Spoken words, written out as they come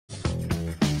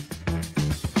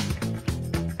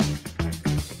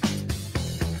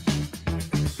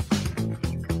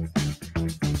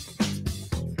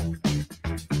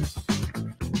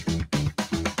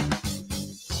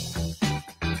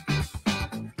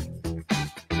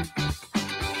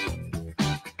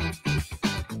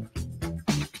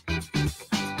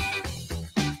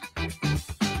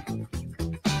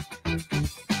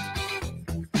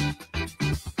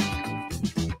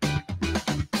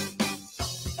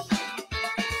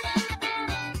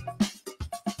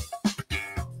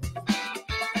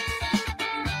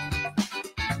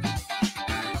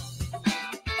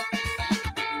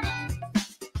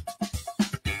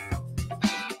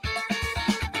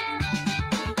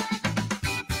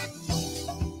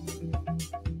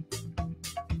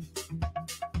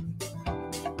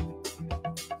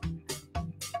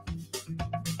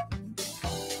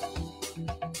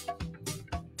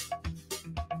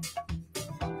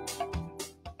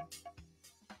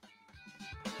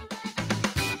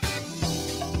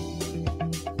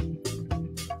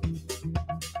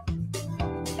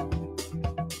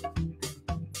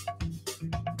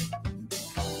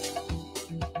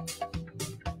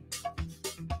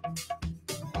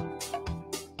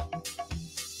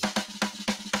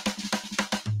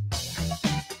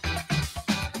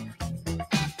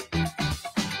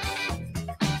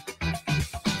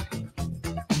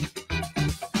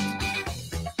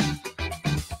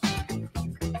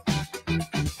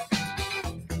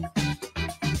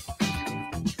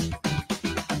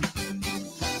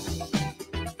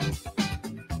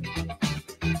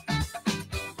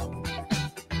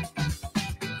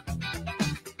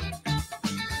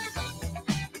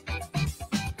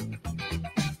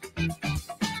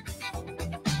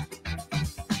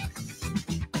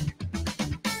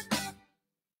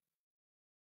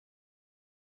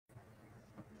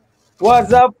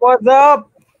What's up? What's up?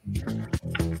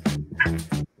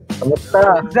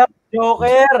 Kamusta? What's up,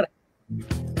 Joker?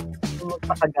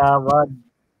 Kamusta kagawad?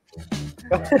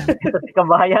 Ito si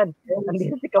Kabayan.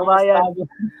 Andito si Kabayan.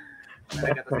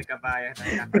 Talaga to si Kabayan.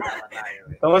 Nakakatawa tayo.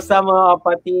 Kamusta mga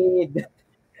kapatid?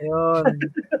 Ayun.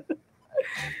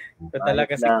 Ito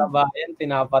talaga si Kabayan,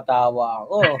 pinapatawa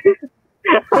ako.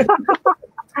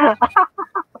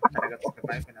 Talaga to si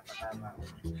Kabayan, pinapatawa.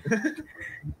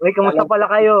 Uy, kamusta pala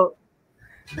kayo?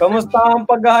 Kamusta ang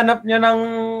paghahanap niya ng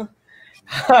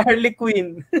Harley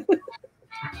Quinn?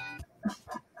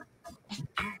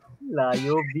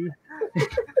 Layo, B.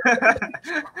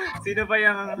 Sino ba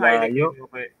yung Harley Layo. Quinn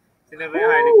mo? Sino ba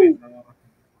yung Harley Quinn mo?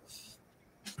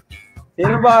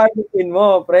 Sino ba Harley Quinn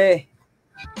mo, pre?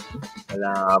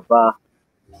 Wala nga pa.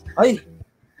 Ay!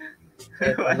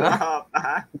 Wala ka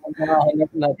pa.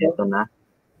 Hanap natin. Ito na.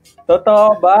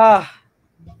 Totoo ba?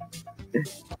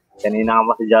 Kanina ka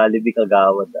pa sa Jollibee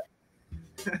kagawad.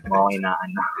 Mukhang inaan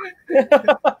na.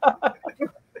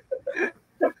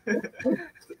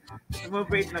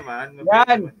 Mabait naman.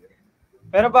 Yan.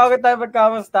 Pero bago tayo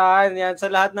magkamustahan, yan, sa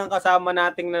lahat ng kasama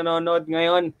nating nanonood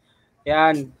ngayon,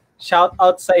 yan, shout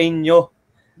out sa inyo.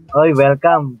 Oy,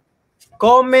 welcome.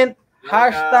 Comment,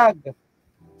 hashtag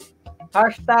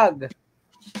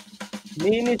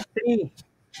ministry,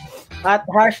 at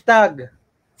hashtag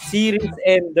series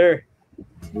ender.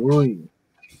 Uy.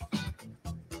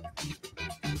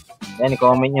 Yan,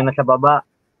 i-comment nyo na sa baba.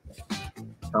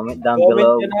 Comment down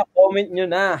below. Comment nyo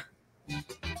na.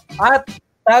 At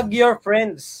tag your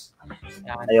friends.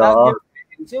 Yan, Ayo. tag your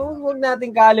friends. Yung huwag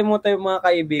natin kalimutan yung mga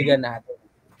kaibigan natin.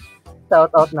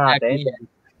 Shout out natin.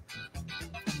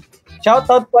 Shout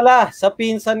out pala sa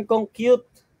pinsan kong cute.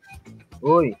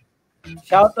 Uy.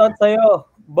 Shout out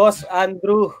sa'yo, Boss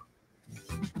Andrew.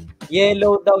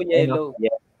 Yellow daw, yellow.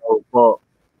 Yellow po.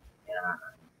 Yan.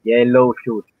 Yellow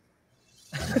shoes.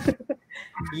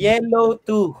 Yellow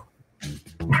 2.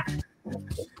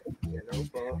 Hello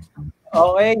po.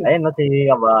 Okay. Ayun, no, si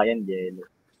Kabayan, yellow.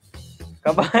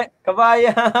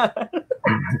 Kabayan.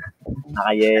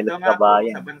 Naka-yellow si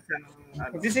Kabayan. Sa bansa ng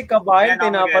ano. Kasi si Kabayan,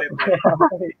 tinapat.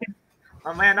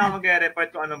 Mamaya na ako mag-report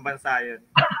kung anong bansa yun.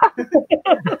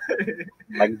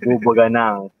 Nagbubuga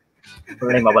ng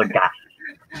mabalga.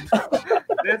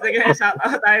 Sige, shout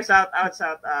out tayo, shout out.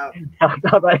 Shout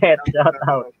out ulit, shout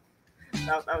out.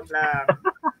 Shout out lang.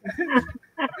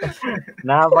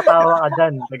 Napatawa ka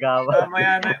dyan, nagawa.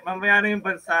 Mamaya na yung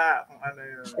bansa kung ano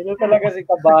yun. Ano talaga si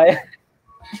Kabayan?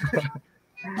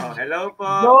 Oh, hello po.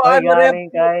 Oy,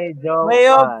 galing kay Joe.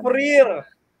 Mayo Freer.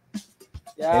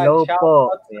 Yan, Hello shout po.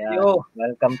 out sa Yan. iyo.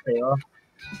 Welcome sa'yo.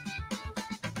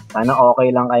 Sana okay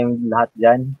lang kayong lahat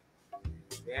dyan.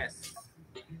 Yes.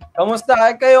 Kamusta?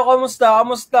 Ay, kayo, kamusta?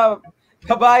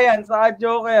 Kabayan, sa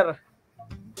Joker.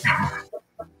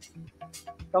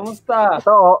 Kamusta?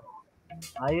 Ito,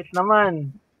 ayos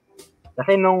naman.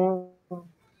 Kasi nung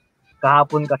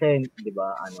kahapon kasi, di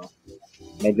ba,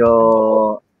 medyo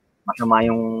masama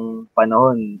yung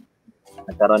panahon.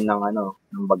 Nagkaroon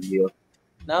ng bagyo.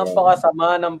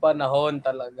 Napakasama ng panahon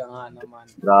talaga nga naman.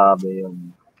 Grabe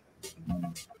yun.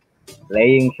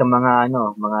 Praying sa mga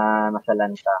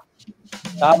nasalanta.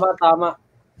 Tama.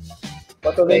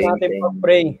 Patuloy natin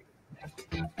pag-pray.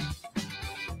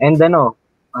 And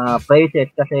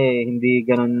praises kasi hindi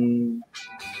ganun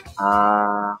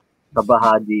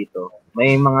kabaha dito.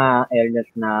 May mga areas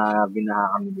na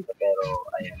binaha kami dito pero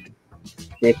ayan.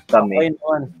 Safe kami. Okay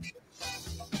naman.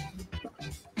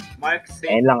 Mark safe.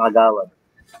 Ayan lang agawad.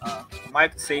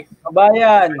 Mark safe.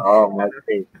 Kabayan. Mark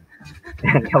safe.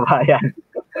 Kabayan.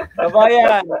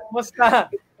 Kabayan, kumusta?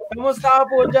 Kumusta ka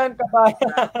po dyan,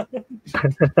 Kabayan?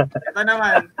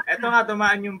 Ito nga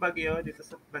dumaan yung bagyo dito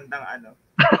sa bandang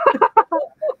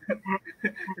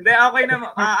Hindi, okay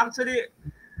naman. Actually,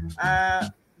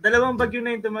 dalawang bagyo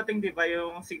na yung dumating, di ba?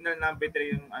 Yung signal number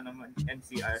 3, yung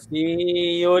NCR. Si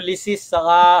Ulysses,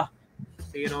 saka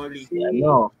Si Rolly.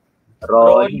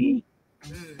 Rolly.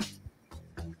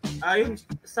 Yung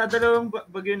sa dalawang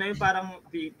bagyo na yun, parang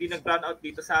di nag-brown out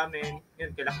dito sa amin. Yun,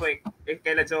 kaila Quick.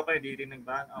 Kaila Joker, di rin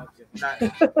nag-brown out.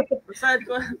 Sad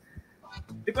ko.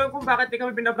 Di ko alam kung bakit di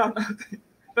kami pinabrown out.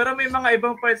 Pero may mga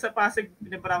ibang parts sa Pasig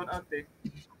pinabrown out eh.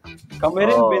 kami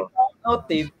rin, brown out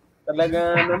eh.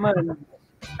 Talaga naman.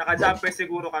 Naka-jumper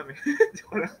siguro kami.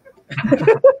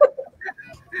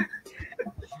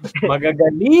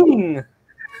 Magagaling!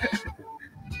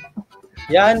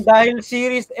 Yan, dahil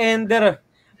series ender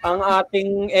ang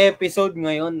ating episode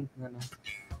ngayon.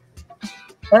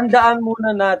 Tandaan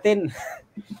muna natin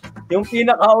yung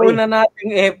pinakauna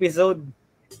nating episode.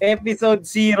 Episode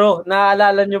 0.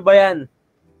 Naalala nyo ba yan?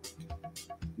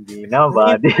 Hindi na,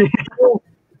 buddy.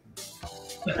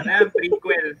 Ano yan?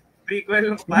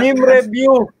 Prequel. Meme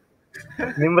review.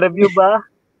 Meme review ba?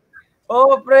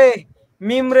 Oo, pre.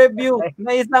 Meme review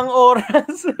na 1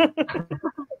 oras.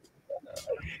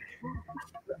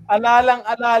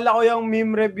 Alala ko yung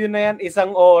meme review na yan,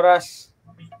 1 oras.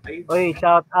 Uy,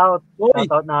 shout out. Uy.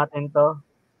 Shout out natin to.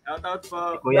 Shout out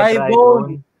po. Si Kuya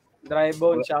Drybone.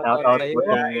 Drybone, shout out Shout out sa iyo. po.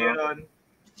 Kuya Aaron.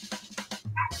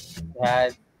 Yan.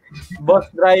 Boss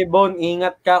Drybone,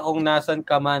 ingat ka kung nasan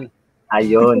ka man.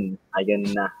 Ayun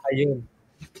na. Ayun.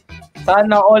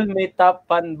 Sana all may top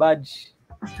fan badge.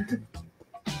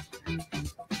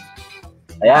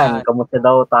 Ayan, kamusta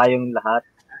daw tayong lahat?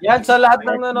 Yan, sa lahat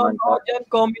ng nanonood dyan,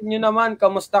 comment nyo naman,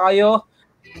 kamusta kayo?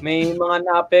 May mga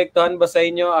naapektuhan ba sa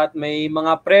inyo at may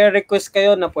mga prayer request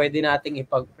kayo na pwede nating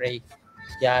ipag-pray.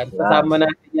 Yan, kasama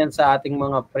natin yan sa ating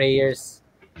mga prayers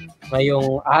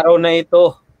ngayong araw na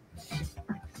ito.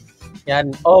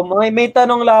 Yan. Oh, may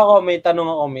tanong lang ako, may tanong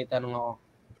ako.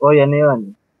 Oh, yan na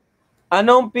yun.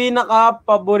 Anong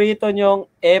pinaka-paborito nyong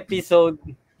episode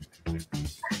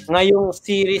ngayong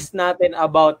series natin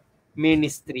about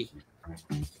ministry?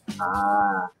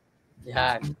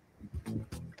 Yan.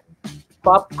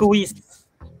 Pop quiz.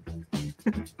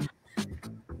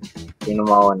 Sino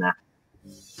mauna?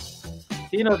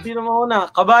 Sino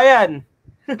mauna? Kabayan.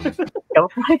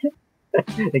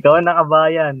 Ikaw na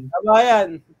kabayan.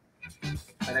 Kabayan.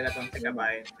 Talaga itong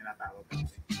tagabayan, tinatawag.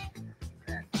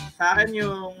 Ayan. Sa akin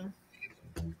yung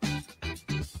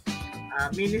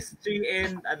ministry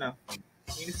and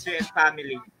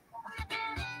family.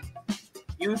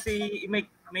 Yung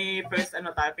may first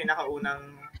tayo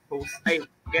pinakaunang host,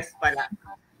 guest pala.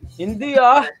 Hindi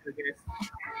ah. Guest.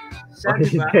 Siya,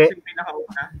 di ba? Siya yung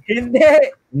pinakauna.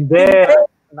 Hindi.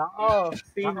 Nako.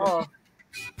 Sino?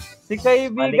 Si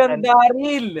kaibigan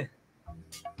Daryl.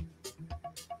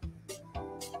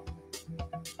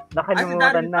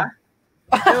 Nakalimutan na.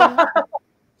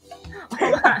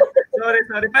 Sorry.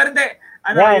 Pero hindi.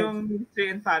 Yung ministry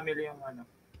and family yung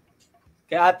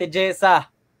Kay Ate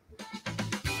Jessa.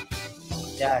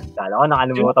 Yan. Kala ko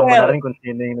nakalimutan mo na rin kung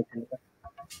sino yung nagsalita.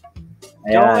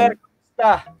 Joker,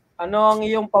 kumusta? Ano ang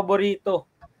iyong paborito?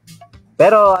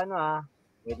 Pero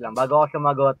wait lang, bago ako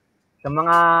sumagot, sa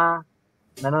mga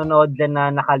nanonood dyan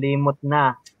na nakalimot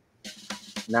na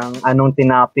ng anong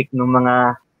tinapik ng mga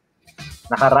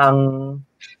nakaraang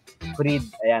Freed,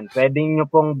 ayan, pwede nyo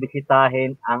pong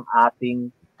bisitahin ang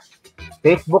ating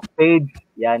Facebook page.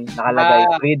 Yan, nakalagay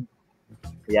Freed.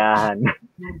 Yan.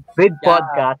 Freed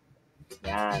Podcast.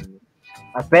 Yan.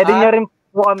 At pwede nyo rin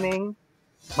po kaming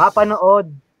mapanood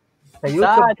sa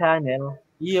YouTube channel.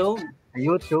 Sa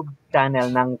YouTube channel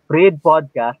ng Freed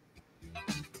Podcast.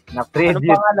 Na Freed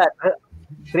Youth.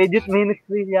 Freed Youth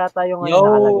Ministries yata yung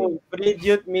nakalagay. Freed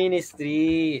Youth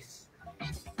Ministries.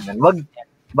 Yan, wag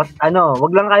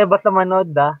lang kayo basta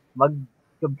manood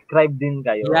mag-subscribe din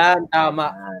kayo. Yan,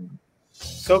 tama. Yan.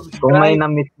 Subscribe. Kung may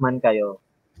na-miss man kayo.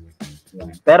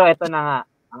 Yan. Pero ito na nga,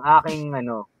 ang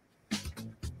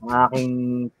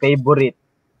aking favorite.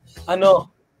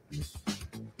 Ano?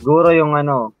 Siguro yung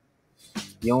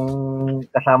yung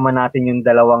kasama natin yung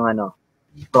dalawang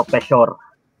professor.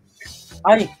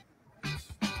 Ay.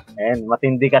 And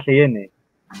matindi kasi yun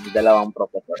yung dalawang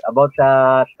professor. About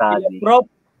sa study.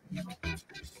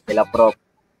 Sila prof.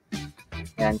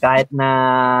 Yan, kahit na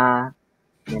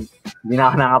hindi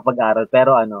na ako nakapag-aral,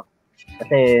 pero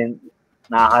kasi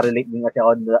nakaka-relate din kasi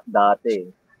ako dati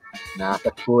na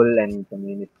sa school and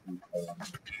community. Ayan.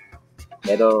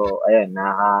 Pero, ayun,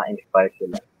 nakaka-inspire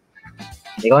sila.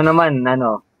 Ikaw naman,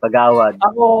 Pagawad.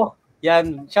 Ako,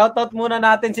 yan, shoutout muna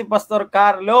natin si Pastor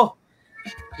Carlo.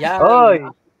 Yan, Oy!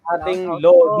 ating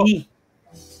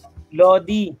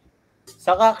Lodi.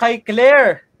 Saka kay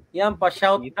Claire. Yan,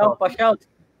 pa-shout daw, pa-shout.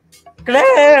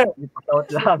 Claire! Pa-shout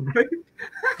lang.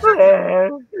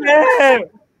 Claire!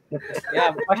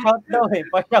 Yan, pa-shout daw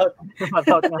pa-shout.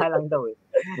 Pa-shout nga lang daw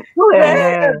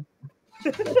Claire!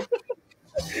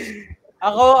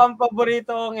 Ako, ang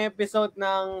paborito kong episode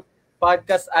ng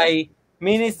podcast ay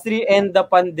Ministry and the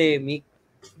Pandemic.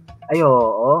 Ay,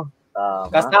 oo.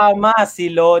 Kasama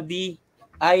si Lodi,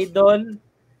 Idol,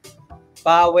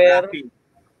 Power,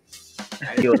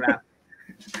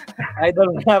 Idol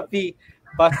Rapi,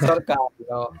 Pastor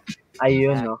Carlo.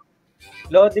 Ayun, no?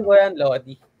 Lodi ko yan,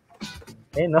 Lodi.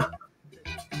 No?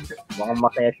 Mukhang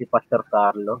masaya si Pastor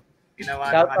Carlo.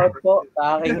 Shout out po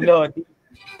sa aking Lodi.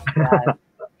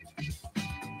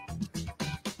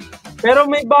 Pero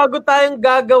may bago tayong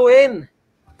gagawin.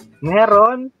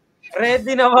 Meron?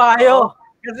 Ready na ba kayo?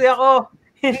 Kasi ako,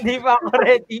 hindi pa ako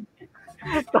ready.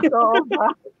 Totoo ba?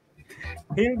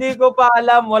 Hindi ko pa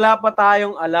alam, wala pa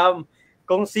tayong alam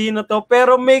kung sino to.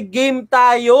 Pero may game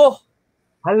tayo.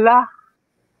 Hala.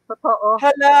 Totoo.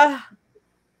 Hala.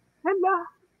 Hala.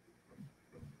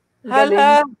 Hala.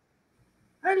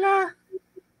 Hala.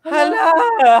 Hala.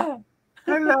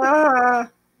 Hala.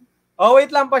 Oh, wait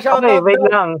lang pa shout Okay, out. wait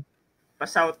lang.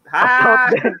 Pa-shout. Shout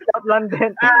din. Shout lang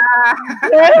din. Ah!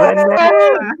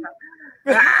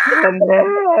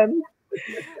 Ganden.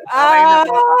 Okay na Ah,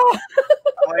 po.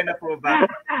 Okay na po ba?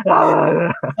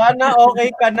 sana okay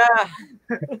ka na.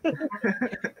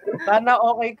 Sana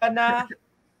okay ka na.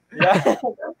 Yeah.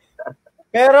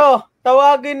 Pero,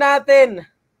 tawagin natin.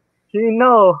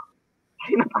 Sino?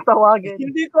 Sino tatawagin?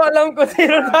 Hindi ko alam kung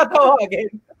sino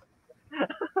tatawagin.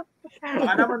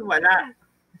 Baka naman wala.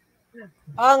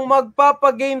 Ang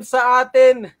magpapagame sa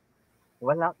atin,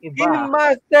 Walang iba. Game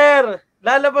Master.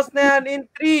 Lalabas na yan in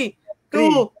 3,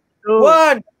 2, 2,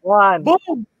 1. 1.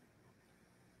 Boom!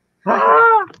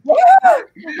 Ah!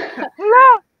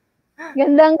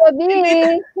 Gandang gabi.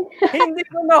 Hindi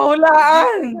ko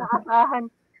nahulaan. Nakakahan.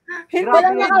 Hindi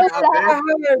Walang ko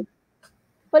nakahula.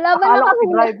 Wala ba Akala ko si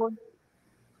nakahula? Drybon.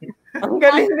 Ang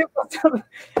galing ni Pastor.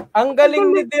 Ang galing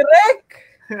ni Direk.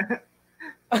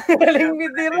 Ang galing ni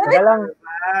Direk. Teka lang.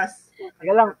 Pas.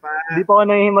 Teka lang. Hindi pa ako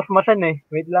nahihimas-masan eh.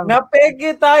 Wait lang.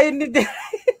 Napege tayo ni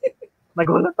Direk.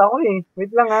 Nagulat ako eh.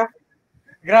 Wait lang ha.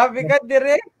 Grabe ka,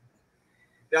 Direk.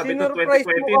 Grabe to Sinurprise 2020,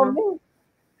 mo no? kami.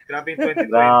 Grabe 2020.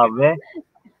 Grabe.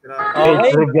 Grabe.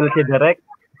 Okay. Reveal si Direk.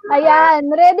 Ayan,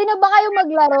 ready na ba kayo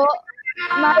maglaro?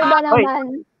 Maiba naman.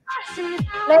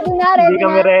 Ready na, Hindi ready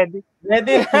kami na. ready.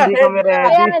 Ready na. Hindi kami ready.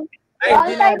 Ayan. Ay, So, ang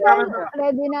hindi lang title, kami.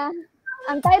 ready na.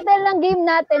 Ang title ng game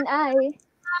natin ay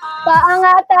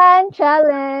Paangatan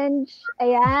Challenge.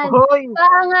 Ayan. Hoy!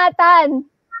 Paangatan.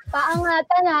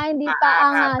 Paangatan ha, hindi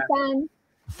paangatan.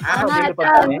 Angat Lilipad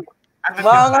ba kami?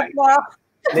 Maangat na.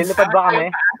 Lilipad ba kami?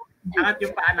 Angat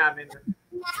yung paa namin.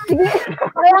 Sige,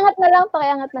 pakiangat na lang,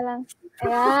 pakiangat na lang.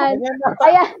 Ayan.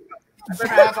 Ayan. Ito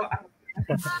na ako.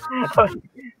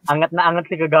 Angat na angat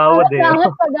si Kagawad eh.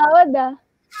 Paangat pagawad ah.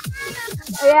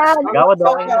 Ayan. Kagawad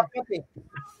okay na.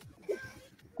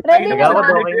 Ready na Kagawad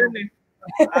ba? okay na.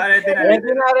 Ready na.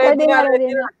 Ready na, Ready na, ready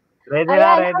na. Ready na,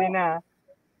 Ayan. ready na.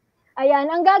 Ayan,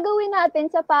 ang gagawin natin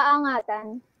sa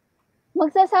paangatan,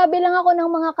 magsasabi lang ako ng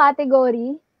mga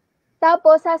category,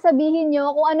 tapos sasabihin nyo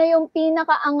kung ano yung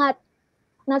pinakaangat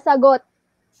na sagot.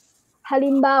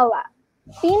 Halimbawa,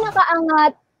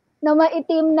 pinakaangat na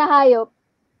maitim na hayop.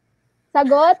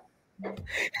 Sagot?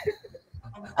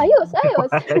 Ayos. Sagot?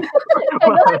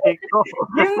 Malay ko.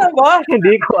 Yun na ba?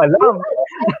 Hindi ko alam.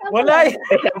 Wala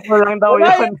Example lang daw wala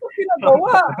yun. yung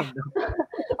pinagawa.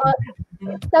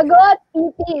 Sagot,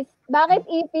 ipis. Bakit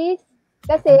ipis?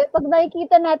 Kasi pag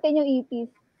nakikita natin yung ipis,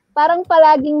 parang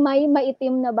palaging may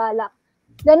maitim na balak.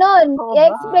 Ganon. Oo ba?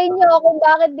 I-explain nyo kung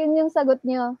bakit din yung sagot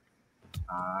nyo.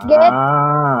 Get?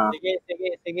 Ah. Sige.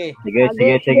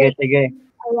 Sige.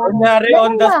 Ayan. Kunyari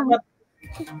on the Ganun lang. spot.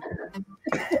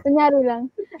 Kunyari lang.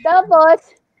 Tapos,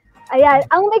 ayan,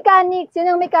 ang mechanics, yun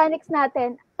ang mechanics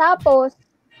natin. Tapos,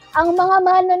 ang mga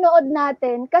manonood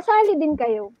natin, kasali din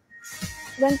kayo.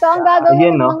 Ganito ang gagawin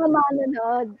Ayun, ng no? mga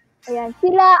manonood. Ayan,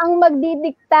 sila ang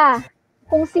magdidikta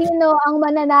kung sino ang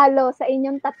mananalo sa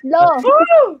inyong tatlo.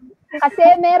 Kasi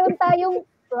meron tayong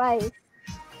prize.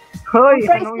 Hoy, Ang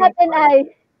prize natin ay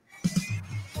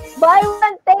buy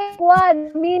one, take one,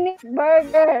 minute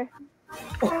burger.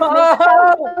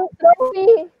 Wow! Ang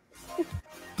trophy.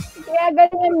 Kaya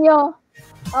ganyan nyo.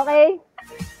 Okay?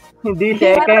 Hindi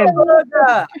second. Talaga.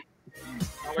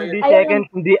 Hindi Ayun. second,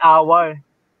 hindi hour.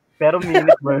 Pero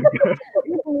minute burger.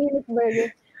 Minute burger.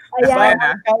 Ayan.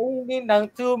 Ayan. Kainin ng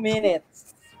 2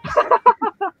 minutes.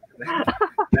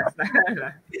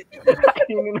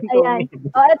 Ayan.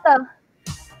 O, ito.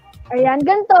 Ayan,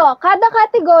 ganito. Kada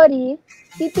category,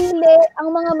 pipili ang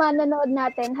mga manonood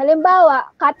natin. Halimbawa,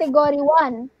 category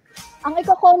 1. Ang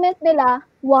i-comment nila,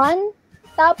 1,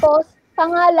 tapos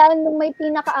pangalan ng may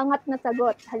pinakaangat na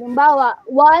sagot. Halimbawa,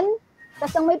 1,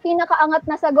 tapos ang may pinakaangat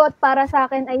na sagot para sa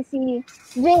akin ay si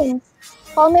James.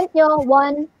 Comment nyo,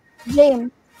 1,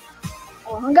 James.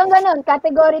 O, hanggang ganun.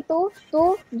 Category 2,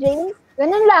 2, James.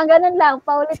 Ganun lang.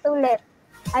 Paulit-ulit.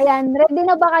 Ayan, ready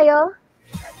na ba kayo?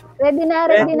 Ready na.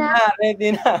 Ready na.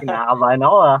 Kinakabahan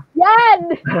ako ah. Yan!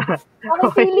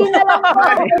 Okay, pili na lang po.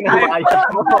 Ayos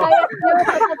mo.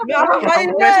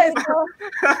 Nakakainis!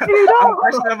 Ang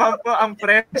fresh naman po, ang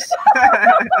fresh.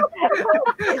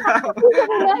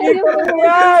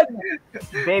 Yan!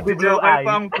 Baby blue Joker eye.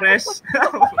 po ang fresh.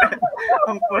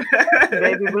 Ang fresh.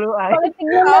 Baby blue eye. Okay,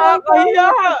 tignan na lang po ang Nakakaya!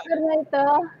 picture na ito.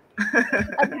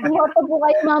 At bumoto po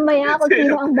kayo mamaya kung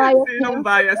sino ang bias niyo. Sinong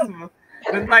bias mo?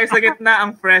 Doon tayo sa gitna,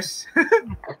 ang fresh.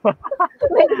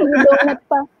 May donut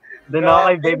pa. Doon ako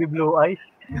kay baby blue eyes.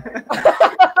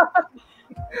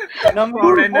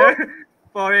 Foreigner.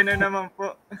 Foreigner naman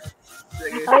po.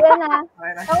 Sige. Ayan na.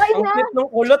 Okay na. Okay Ang na. cute ng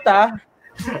kulot, ha?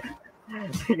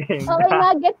 Sige Okay na. na.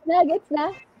 Gets na. Gets na.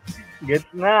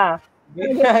 Gets na.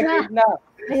 Good na, good na.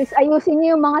 Ayusin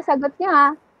niyo yung mga sagot niyo,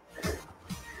 ha?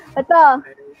 Ito.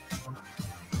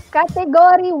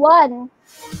 Category 1.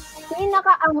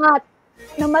 Pinakaangat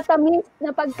na matamis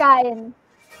na pagkain.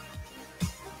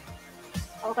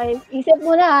 Okay. Isip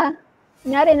mo na, ha?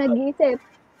 Kunyari, nag-iisip.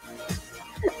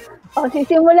 O,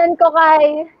 sisimulan ko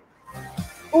kay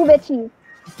ube cheese.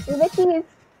 Ube cheese.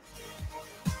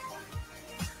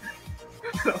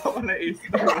 Ako naisip.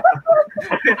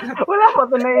 Wala ko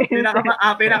ito naisip.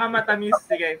 Pinakamatamis.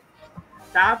 Sige.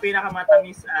 Sa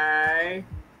pinakamatamis ay...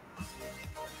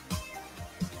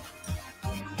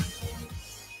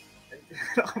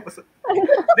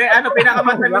 Hindi,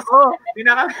 pinakamatamis. Ako.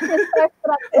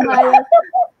 Starstruck umayos.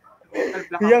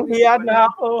 Hiyang-hiya na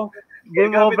ako.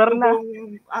 Game over na.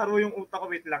 Araw yung utak ko.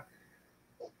 Wait lang.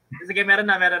 Sige, meron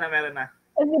na.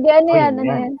 O, sige, ano Uy, yan? Ano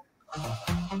yan. yan?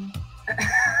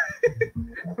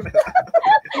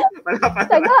 Wala pa.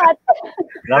 Sagot.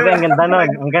 Grabe, ang ganda nun.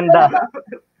 Ang ganda.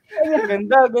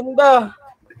 Ganda, ganda.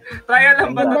 Trial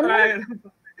lang ba? Ganda na. Trial.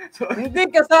 Hindi,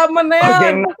 kasama na Oh, yan.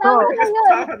 game na to. Tama na yun.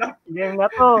 Game na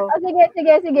to. O,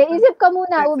 sige. Isip ka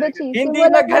muna, ube cheese. Hindi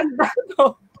Simulan mo. naganda to.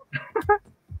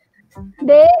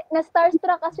 Hindi,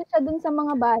 na-starstruck kasi siya dun sa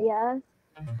mga bias.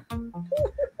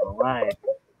 Oo nga eh.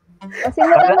 O,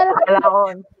 simulan mo lang.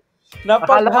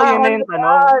 Akala ko yun na yung Napaghahanap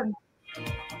tanong. yan.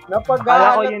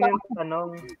 Akala ko Napaghahanap yun yung tanong.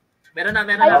 Meron na.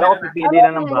 Akala ko pipili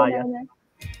na ng bias.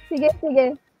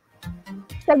 Sige.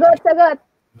 Sagot.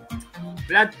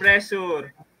 Blood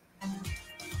pressure.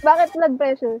 Bakit blood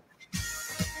pressure?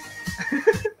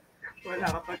 Wala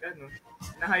kapag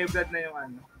na-high blood na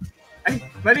yung Ay,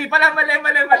 mali pala.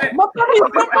 Matamis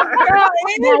na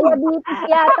pagkain. Diabetes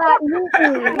yata.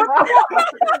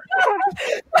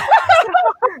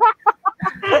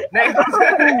 Next.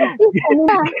 Ano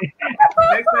na?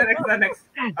 Next.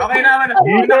 Okay naman.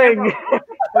 Gising.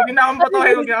 Huwag niyo na akong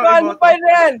botohin. Huwag niyo na akong Ano boto. pa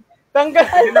yan? Tanggal.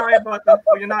 Huwag niyo na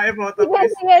kayo boto.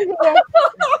 Please. Sige.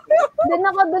 Doon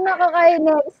ako kay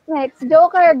next.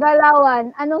 Joker, Galawan.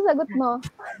 Anong sagot mo?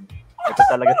 Ito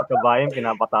talaga sa kabayan,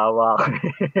 pinapatawa ako.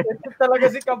 Ito talaga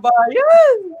si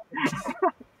Kabayan.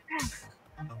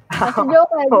 Si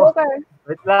Joker.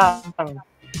 Wait lang.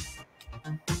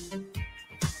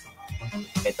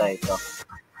 Ito.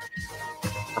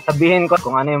 Sasabihin ko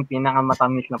kung ano yung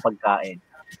pinakamatamis na pagkain.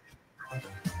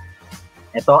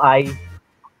 Ito ay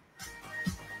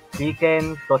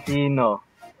chicken tocino.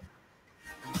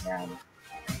 Yan.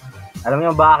 Alam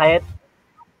niyo bakit?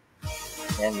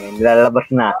 Yan, may nilalabas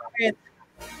na. Bakit?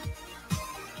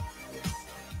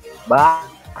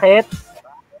 Bakit?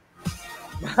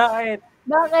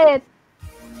 Bakit?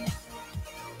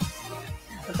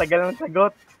 Ang tagal ng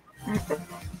sagot.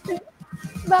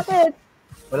 Bakit?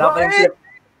 Wala pa yung tip.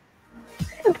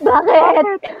 Bakit?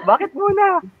 Bakit muna?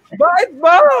 Bakit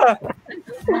ba?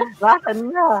 Nasaan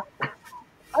na?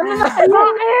 Ano na?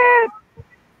 Bakit?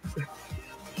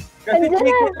 Kasi Andyan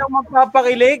chicken ang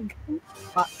magpapakilig.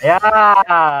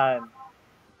 Ayan.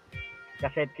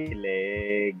 Kasi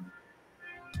kilig.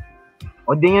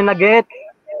 O di nyo na-get.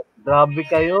 Grabe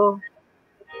kayo.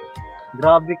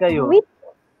 Wait.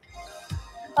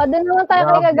 O, doon naman tayo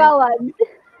kay Grabe. Kagawad.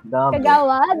 Grabe.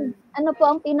 Kagawad, ano po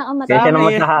ang Kaya pinakamatamis? siya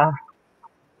naman sa...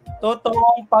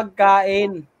 Totoong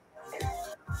pagkain.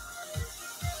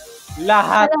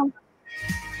 Lahat. Ano?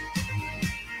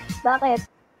 Bakit?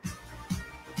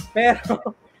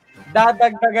 Pero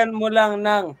dadagdagan mo lang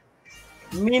ng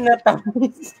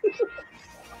minatamis.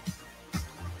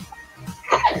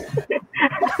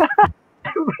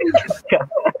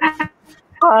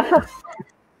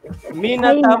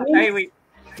 Minatamis Ay, wait.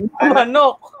 na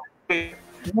manok.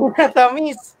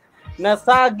 Minatamis na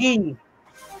saging.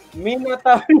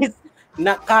 Minatamis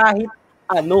na kahit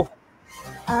ano.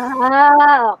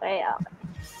 Okay.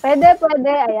 Pwede.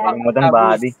 Ayan. Ang modern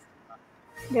body.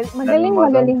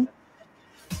 Magaling.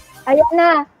 Ayan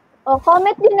na. O,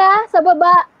 comment nyo na sa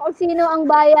baba kung sino ang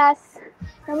bias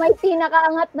na may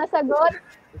pinakaangat na sagot.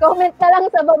 Comment na lang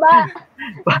sa baba.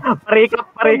 Parikap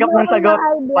ng sagot.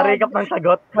 Parikap ng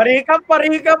sagot. Parikap.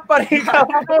 Parikap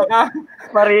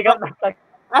ng sagot.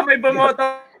 May bumoto.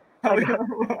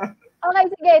 Okay,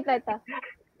 sige. Ito.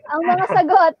 Ang mga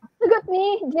sagot ni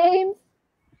James,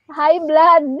 high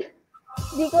blood.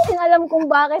 Di ko rin alam kung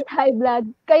bakit high blood.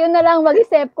 Kayo na lang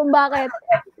mag-isip kung bakit.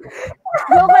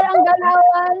 Joker ang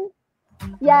Galawan.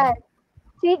 Yan.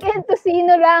 Chicken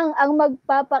tocino lang ang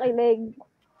magpapakilig.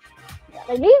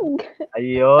 Kilig.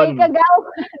 Ayun.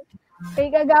 Kay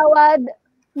Kagawad,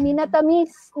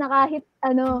 minatamis na kahit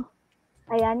ano.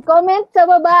 Ayan. Comment sa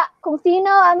baba kung sino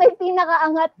ang may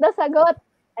pinakaangat na sagot.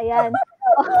 Ayan.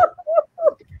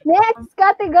 Next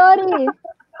category.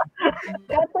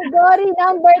 Category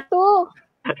number 2.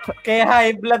 Kaya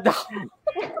high blood ako.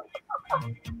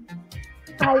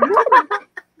 High blood.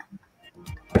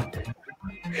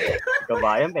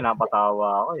 Kabayan,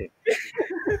 pinapatawa ako eh.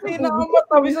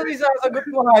 Pinakamatamis ang isasagot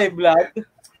mo high blood.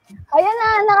 Ayan na,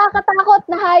 nakakatakot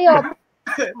na hayop.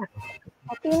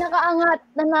 Pinakaangat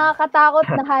na nakakatakot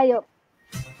na hayop.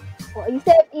 O,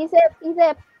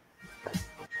 isip.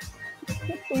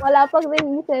 Sumalapag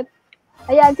din isip.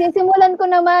 Ayan, sisimulan ko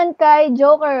naman kay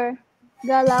Joker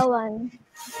Galawan.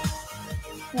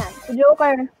 Yan, si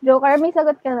Joker. Joker, may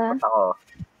sagot ka na? Ako.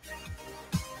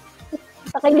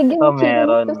 Pakiligin Ito mo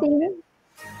meron. to sino?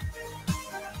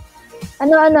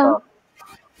 Ano?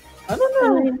 Ano na?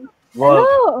 Wolf.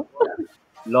 Ano?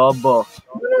 Lobo.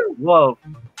 Wolf.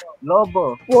 Lobo.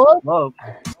 Wolf? Wolf.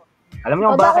 Alam niyo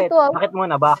O, bakit? bakit wolf? Bakit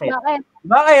muna? Bakit?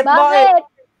 Bakit? Bakit?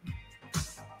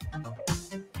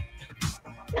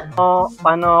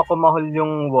 Paano kumahol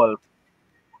yung wolf?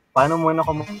 Paano muna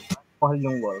kumahol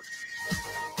yung wolf?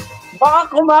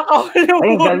 Baka kumakahol yung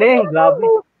Ay, wolf. galing. Grabe.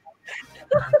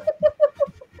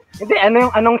 Hindi,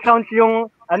 anong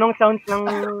sounds ng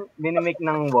minimake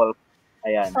ng wolf?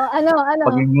 Ayan. O, ano?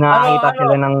 Pag nakakita Ano?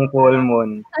 sila ng full moon.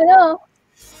 Ano?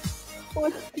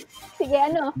 Sige,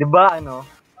 ano? Di ba, ano?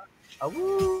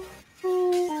 Awoo!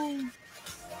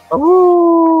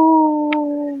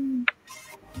 Awoo!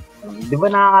 Di ba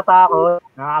nakakatakot?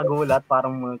 Nakakagulat,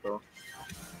 parang multo.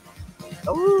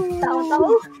 Awoo! Tao-tao?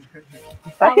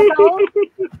 Tao-tao?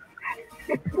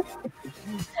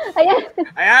 Ayan.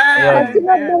 Ayan. Ang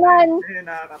sunod naman. Ayun,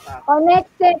 nakakatakot. O,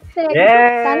 next.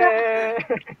 Yeah!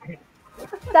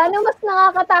 Sana mas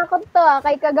nakakatakot to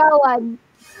kay Kagawad.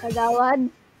 Kagawad?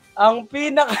 Ang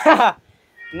pinaka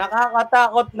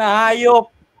nakakatakot na hayop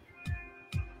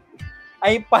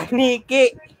ay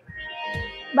paniki.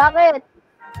 Bakit?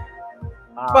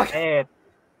 Bakit?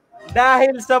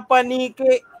 Dahil sa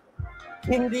paniki,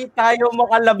 hindi tayo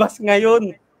makalabas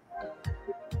ngayon.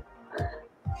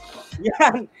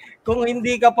 Yan. Kung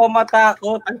hindi ka pa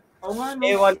matakot, Oo nga, no?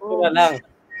 ewan ko na lang.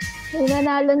 May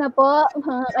nanalo na po,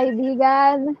 mga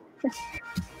kaibigan.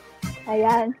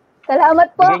 Ayan. Salamat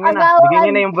po, Bigyan Kagawad.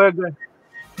 nyo na yung burger.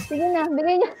 Sige na,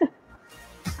 bigay niyo.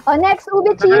 O, next,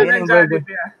 ube Saka cheese. ng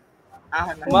Jollibee, ah.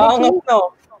 Ah, na. Maangat no.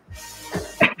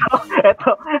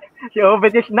 Ito, si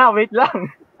Obetish na, wait lang.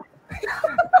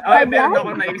 Okay, meron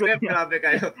akong naisip. Grabe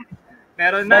kayo.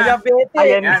 Meron na. Diabetes.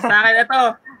 Ayan. Yan, sa akin ito.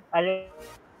 Ayun.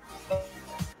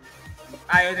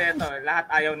 Ayaw neto. Lahat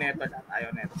ayaw neto.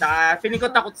 Tsaka, feeling ko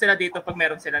takot sila dito pag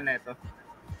meron sila neto.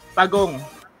 Pagong.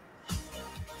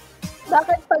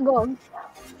 Bakit pagong?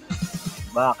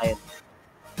 Bakit?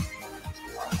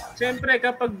 Siyempre,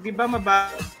 kapag, di ba,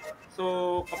 so,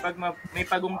 kapag may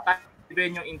pagong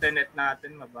time yung internet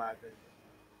natin, mabagal.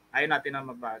 Ayaw natin na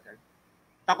mabagal.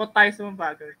 Takot tayo sa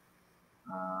mabagal.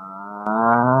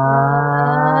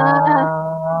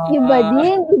 Iba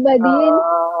din.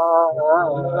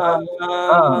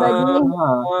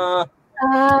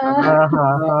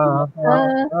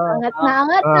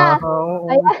 Angat na.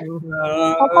 Ayan.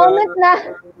 O, comment na.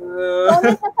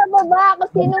 Comment na sa baba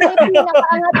kung sino may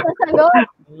pinakaangat na sagot.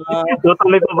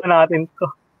 Tutuloy pa ba natin to?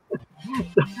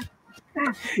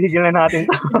 Sigil na natin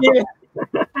to.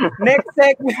 Next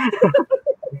segment.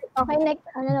 Okay, next.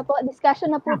 Ano na po? Discussion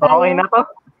na po tayo. Okay na to?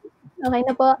 Okay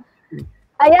na po.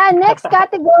 Ayan, next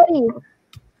category.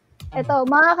 Ito,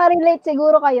 makaka-relate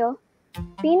siguro kayo.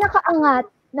 Pinakaangat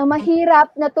na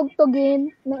mahirap na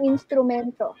tugtugin ng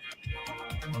instrumento.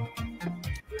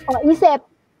 O, isip.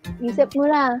 Isip mo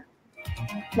na.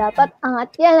 Dapat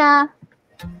angat yan, ha?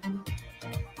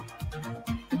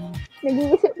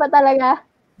 Nag-iisip pa talaga.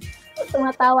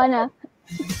 Tumatawa na.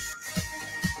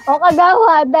 O,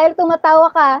 Kagawa, dahil tumatawa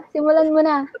ka, simulan mo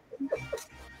na.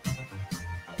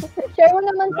 Share mo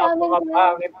naman sa amin.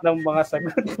 Napakapangit ng mga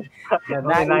sagot.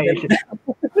 Naisip.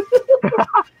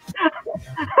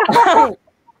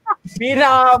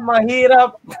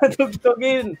 Pinakamahirap na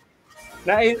tugtugin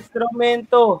na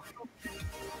instrumento.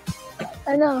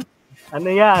 Ano? Ano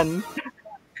yan?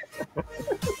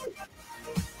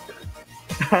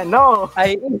 No.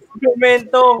 Ay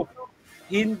instrumento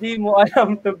hindi mo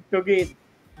alam tugtugin.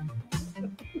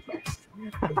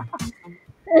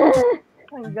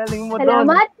 Ang galing mo doon.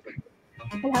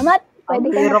 Salamat. Pwede Ang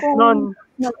ka na hirap pong nun.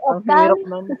 mag-off Ang cam. hirap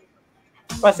nun.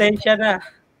 Pasensya na.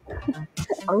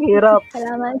 Ang hirap.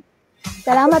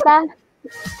 Salamat, ha.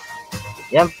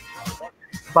 Yan.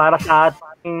 Para sa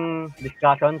ating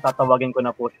discussion, tatawagin ko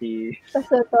na po si...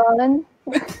 Pasuton.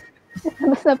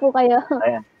 Labas na po kayo.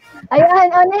 Ayan.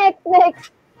 Ayan, next.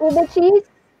 Ube cheese.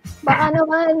 Baka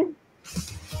naman.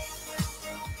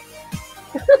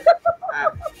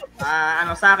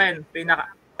 Sa akin,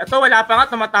 ito wala pa nga,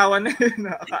 tumatawan na yun.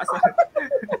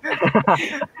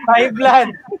 High blood.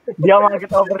 Hindi ako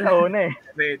makakita over sa una eh.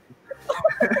 Wait.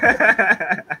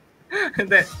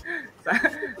 Hindi.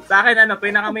 Sa akin,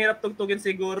 pinakamahirap tugtugin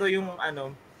siguro yung,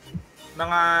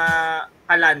 mga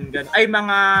kalan, ganun. Ay,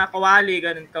 mga kawali,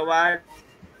 ganun.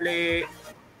 Kawali,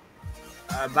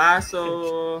 baso.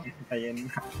 Ayun.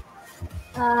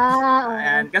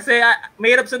 Ayan. Kasi,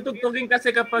 mahirap siyang tugtugin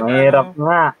kasi kapag, Mahirap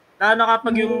nga.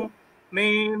 kapag yung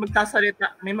may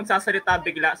magsasalita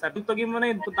bigla, sabi, tugtugin mo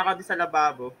na yun, punta ka doon sa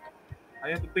lababo.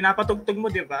 Ayun, pinapatugtog mo,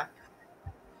 di ba?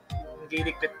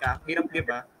 Nagiligpit ka. Hirap, di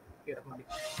ba?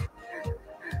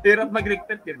 Hirap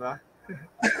magligpit, di ba?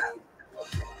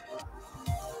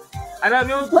 Alam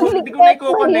nyo, hindi ko na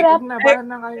i-connect. Huwag na, bahan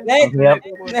na kayo.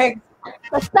 Next.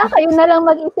 Basta kayo na lang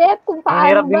mag-isip kung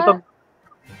paano ba.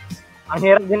 Ang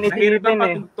hirap din Nahirap isipin na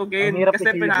eh. patugtugin. Ang hirap Kasi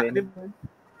isipin.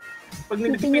 pag Isipin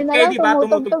nilipit nyo na kayo, lang, di ba,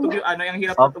 tumutugtog. tumutugtog yung yung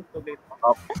hirap patugtugin.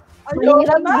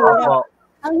 Mahirap na. Opo.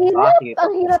 Ang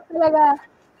hirap talaga.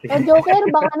 Joker,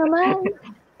 baka naman.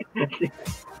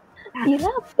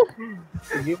 Hirap.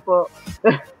 Sige po.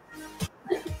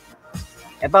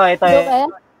 Joker?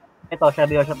 Ito,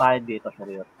 seryoso tayo dito,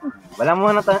 seryoso. Wala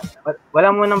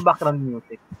munang background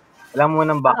music.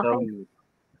 Music.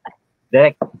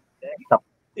 Direct. Stop.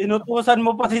 Inutusan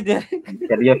mo pa si Derek.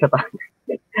 Seryoso tayo.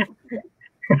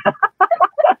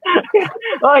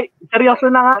 Oy, seryoso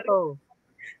na nga to.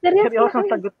 Seryosong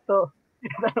sagot to.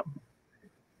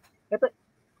 Ito.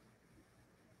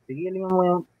 Tigilin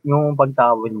mo yung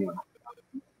pagtawid nyo.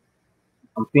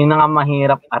 Ang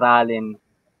pinakamahirap aralin,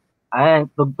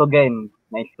 tugtugin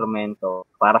na instrumento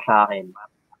para sa akin.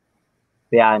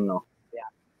 Piano.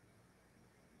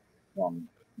 Yan.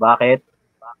 Bakit?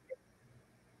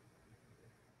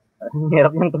 Ang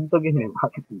hirap yung tugtugin eh.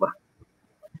 Bakit ba?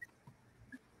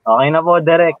 Okay na po,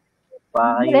 Derek.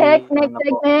 Next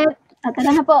segment.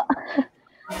 Tara na po.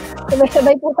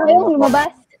 Sabay-sabay po tayong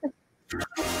lumabas.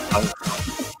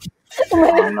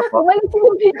 Umalis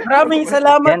yung video. Maraming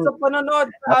salamat sa panonood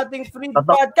sa ating free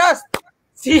podcast.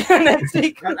 See you next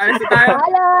week. Alis na tayo.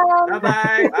 Paalam.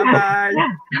 Bye-bye.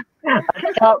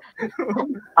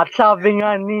 At sabi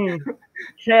nga ni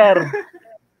Share,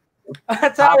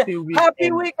 At happy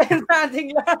weekend sa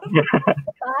ating lahat.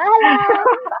 Paalam.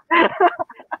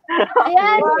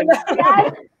 Ayan.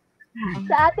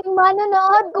 Sa ating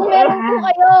manonood, kung meron po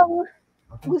kayong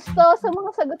gusto sa mga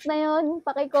sagot na yon,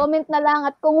 paki-comment na lang,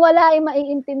 at kung wala ay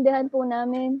maiintindihan po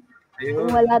namin. Kung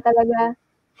wala talaga.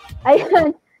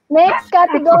 Ayan. Next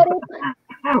category.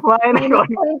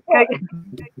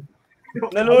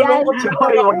 Nalulungkot siya.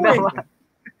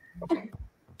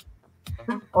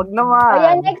 Huwag naman.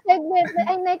 Ayan, next segment.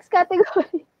 Next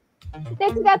category.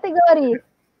 Next category.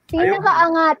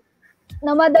 Pinakaangat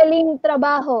na madaling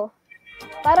trabaho.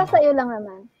 Para sa iyo lang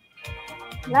naman.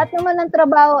 Lahat naman ng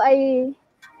trabaho ay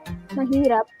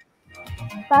mahirap.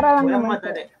 Para lang naman.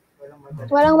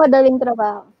 Walang madaling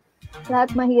trabaho.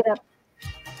 Lahat mahirap.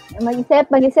 Mag-isip.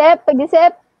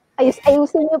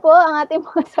 Ayusin niyo po ang ating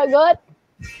mga sagot.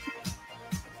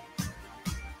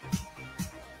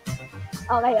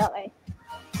 Okay.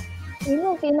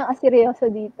 Yun yung pinaka-seryoso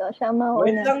dito. Siya mauna.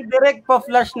 Wait lang, direct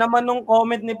pa-flash naman nung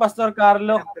comment ni Pastor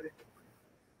Carlo.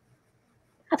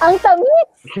 Ang tamis!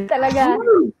 Talaga.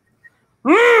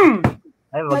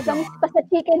 Ay, wag Matamis naman. pa sa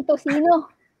chicken tocino.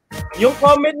 Yung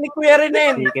comment ni Kuya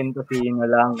Renen. Chicken tocino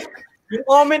lang. Yung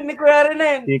comment ni Kuya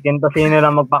Renen. Chicken tocino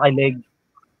lang magpakilig.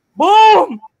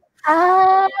 Boom!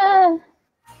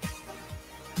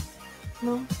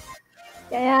 No.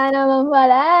 Kaya naman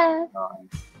pala. Okay.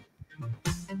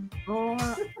 Oo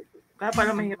nga. Kaya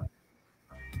pala mahirap.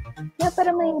 Kaya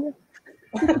para mahirap.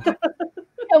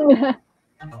 Okay.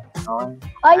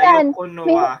 Ayan. Ayoko, no,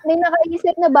 May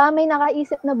nakaisip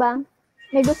na ba?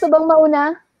 May gusto bang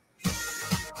mauna?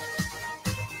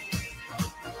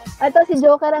 Ito si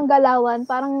Joker ang galawan.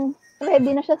 Parang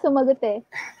ready na siya sumagot eh.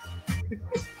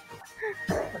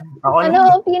 Ako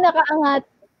Ano ang pinakaangat?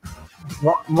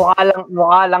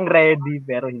 mukha lang ready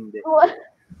pero hindi.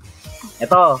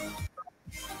 Ito.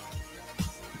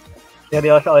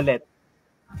 Seryoso ulit.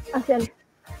 Asan?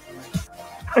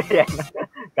 Ayan.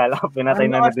 Kala ko pinatay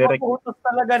na ni Derek. Ang putos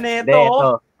talaga Hindi, nito.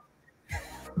 ito.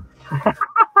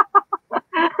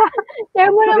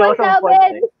 Share mo naman Seryoso sa ang point,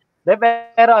 akin. eh. De,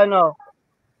 pero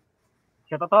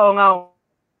sa totoo nga,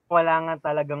 wala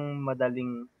nga talagang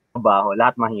madaling trabaho.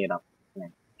 Lahat mahirap.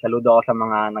 Saludo ako sa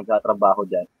mga nagtatrabaho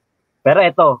dyan. Pero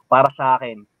ito, para sa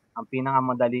akin, ang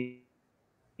pinakamadaling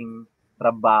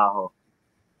trabaho.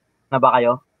 Na ba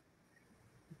kayo?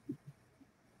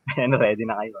 Ayan, ready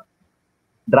na kayo.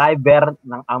 Driver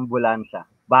ng ambulansya.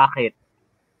 Bakit?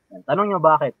 Tanong nyo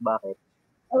bakit? Bakit?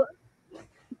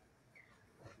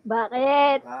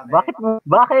 Bakit? Bakit?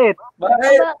 Bakit?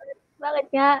 Bakit? Bakit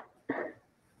nga?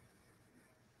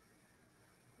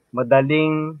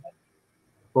 Madaling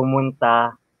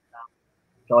pumunta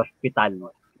sa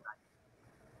ospital.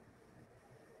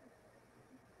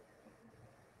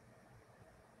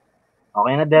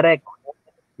 Okay na, Derek.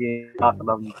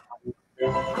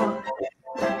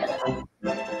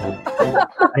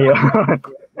 Ayun.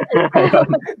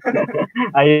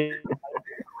 Ayun.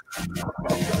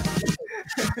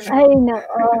 Ay,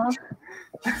 nako.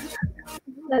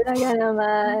 Talaga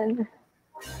naman.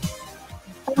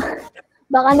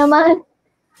 Baka naman.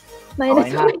 Minus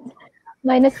Okay na. point.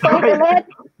 Minus point ulit.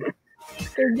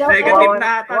 Good job. Negative na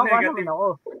ata, Kawawa negative. naman ako.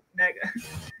 Neg-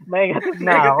 Negative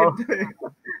na ako.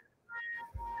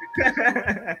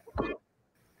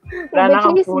 Wala na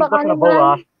kang Cheese, baka puntos na naman.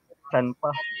 bawasan pa.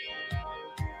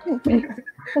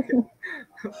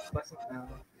 Pass na.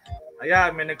 Ayan,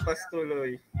 may nag-pass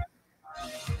tuloy.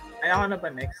 Ay, ako na ba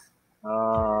next?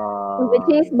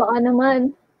 Cheese, baka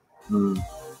naman.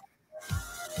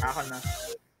 Ako na.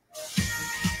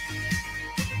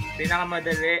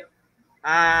 Pinakamadali.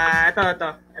 Ito.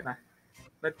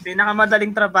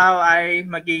 Pinakamadaling trabaho ay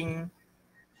maging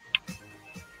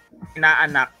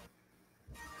inaanak.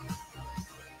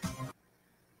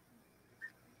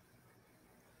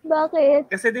 Bakit?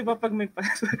 Kasi di ba pag may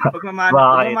pagmamano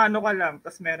ka lang,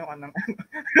 tapos meron ka ng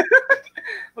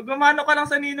pagmamano ka lang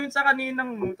sa ninong sa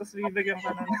kaninang mo, tapos bibigyan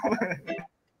ka ng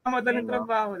madaling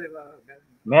trabaho, di ba?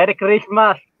 Merry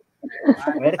Christmas!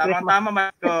 Merry Christmas! Tama,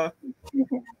 Marco.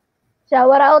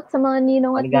 Shower out sa mga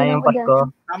ninong at Maligayang ninong ko dyan. Pasko.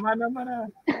 Tama naman na.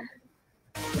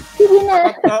 Sige na.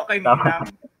 Pasko kay Ninang.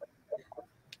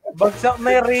 Bagsak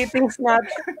may ratings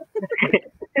natin.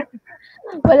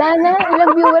 Wala na.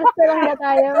 Ilang viewers na lang na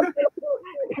tayo.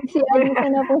 Si Alisa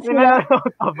na po sila.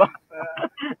 Sinanonood ka ba?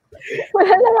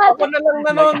 Wala na nga. Ako na lang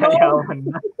nanonood. Nagkayawan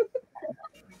na.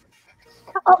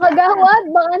 O kagawad,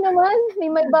 baka naman.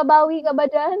 May babawi ka ba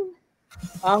dyan?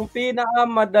 Ang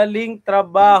pinakamadaling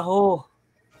trabaho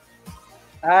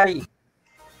ay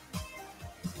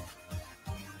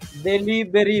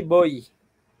delivery boy.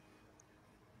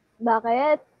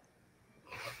 Bakit?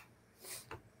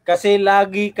 Kasi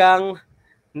lagi kang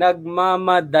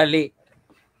nagmamadali.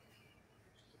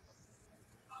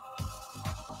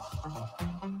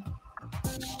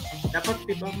 Dapat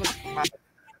di ba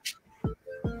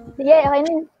Sige, okay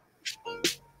na.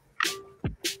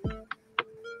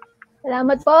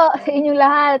 Salamat po sa inyong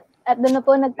lahat. At doon na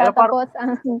po nagtatapos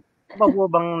ang... Pag mo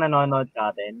bang nanonood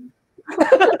sa atin?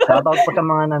 Shoutout po sa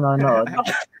mga nanonood.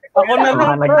 Ako na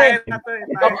lang, Mga pre.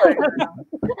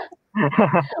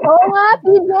 Oo nga,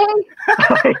 PJ!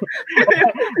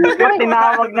 Bakit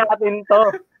tinawag natin to?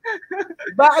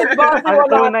 Bakit ba kasi Ang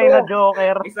wala tunay to? na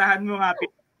Joker. Isahan mo nga.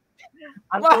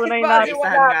 Ang Bakit tunay ba na kasi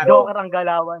wala to? Joker ang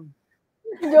galawan.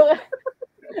 Joke.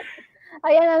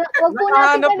 Ayan na, huwag po natin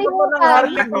Nakahanap naman ng kalimutan.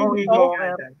 Harley Oo, Quinn.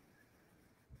 Joker.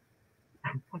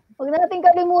 Huwag natin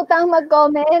kalimutang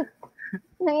mag-comment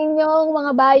ng inyong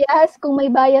mga bias. Kung may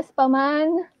bias pa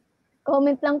man,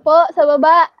 comment lang po sa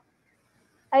baba.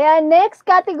 Ayan, next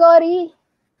category.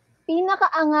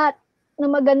 Pinakaangat na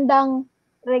magandang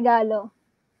regalo.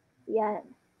 Yan.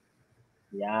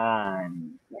 Yan.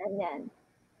 Yan.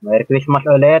 Merry Christmas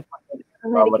ulit.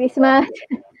 Merry Christmas.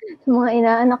 Sa mga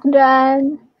inaanak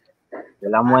dyan.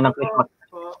 Wala mo ng Christmas.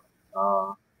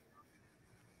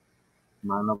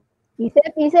 Mano,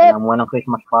 Isip. wala mo ng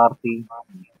Christmas party.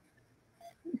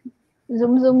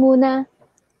 Zoom muna.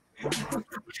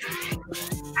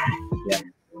 Yan.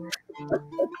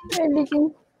 Hindi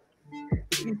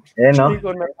No?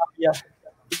 ko na kaya.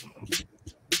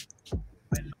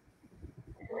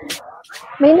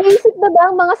 May naisip na ba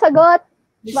ang mga sagot?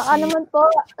 Baka naman po.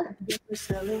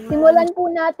 Simulan po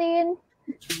natin.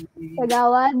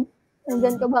 Kagawad.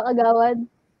 Nandyan ka ba, Kagawad?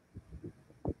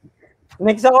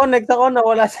 Next ako.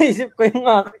 Nawala sa isip ko yung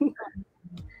akin.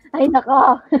 Ay,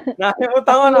 nako.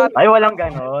 Nakalimutan ko na. Ay, walang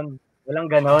ganon.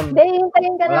 Hindi,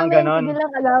 hintayin ka Walang namin. ganon. Sige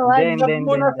lang, Kagawad. Hindi. Sab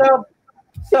muna,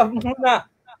 sab muna.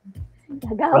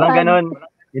 Kagawad. Walang ganon.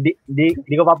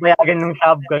 Hindi ko papayagan ng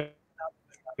sub ko.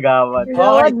 Gawad.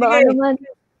 Kagawad, Okay, baka sige. naman.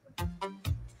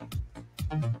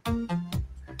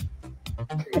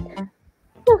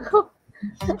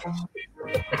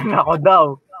 Nako daw.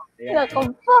 Nako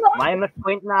po. Minus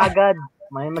point na agad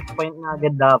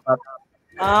dapat.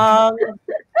 Ang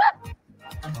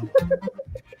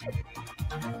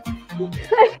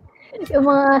Yung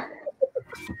mga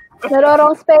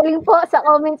Narorong spelling po sa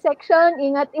comment section.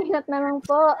 Ingat-ingat na lang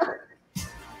po.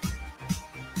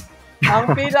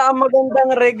 Ang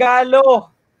pinakamagandang regalo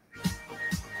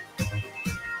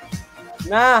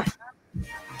na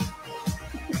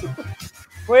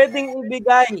pwedeng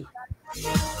ibigay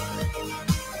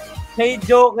kay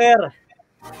Joker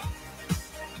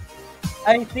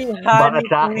ay si Honey Bakit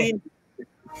sa akin? Queen.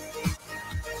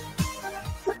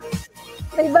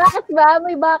 May bakit ba?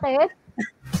 May bakit?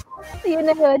 Yun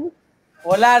na yun.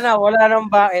 Wala nang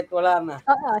bakit, wala na.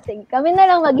 Oo, sige. Kami na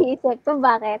lang mag-iisip kung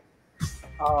bakit.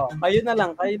 Oo, kayo na lang.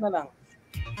 Sige,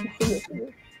 sige.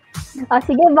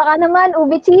 Sige, baka naman,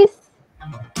 ubi cheese.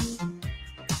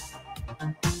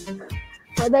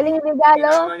 Madaling regalo.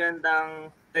 Pinakamagandang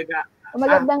regalo.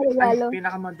 Magandang regalo.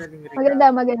 Pinakamadaling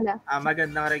regalo. Maganda.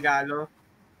 Magandang regalo.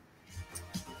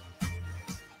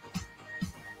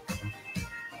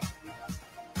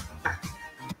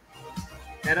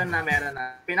 Meron na.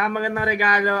 Pinakamagandang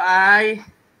regalo ay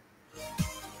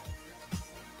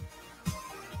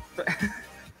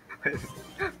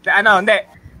hindi.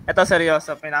 Ito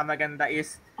seryoso. Pinakamaganda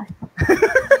is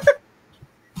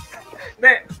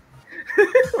Hindi.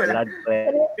 Wala. Blood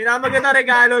pressure. Pinakamagandang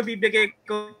regalo bibigay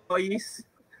ko is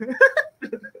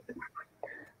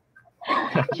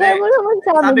Share mo naman sa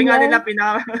amin sabi nga yan. nila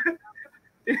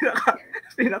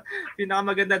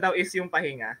pinakamaganda daw is yung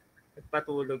pahinga.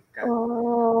 Patulog ka.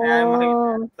 Oh. Kaya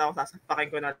makikita ko, sasapakin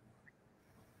ko na.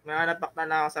 Mananapak na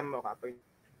lang ako sa mukha.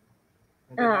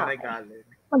 Magandang regalo.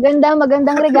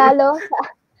 Magandang regalo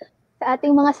sa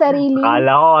ating mga sarili.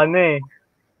 Akala ko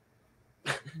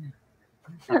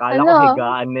Akala ko Ano?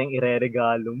 higaan na yung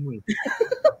ireregalo mo eh.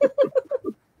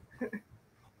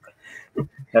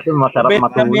 Kasi masarap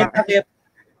matulog.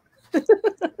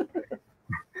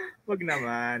 Wag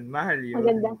naman. Mahal yun.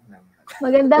 Maganda.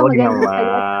 Huwag Maganda.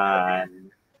 naman.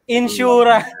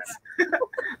 Insurance.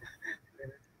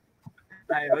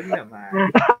 Ay, wag naman.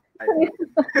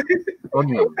 Huwag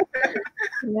naman.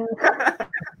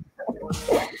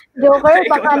 Joker,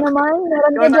 baka naman.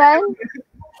 Meron ka dyan.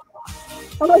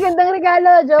 Magandang regalo,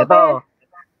 Joker. Ito.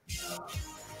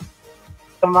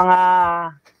 Sa mga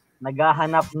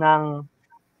naghahanap ng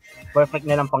perfect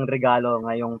nilang pangregalo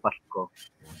ngayong Pasko.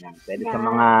 Yan. Pwede sa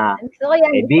mga Gusto ko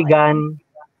yan. kaibigan,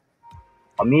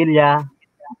 pamilya,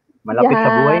 malapit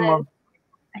sa buhay mo.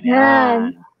 Ayan.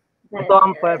 Ito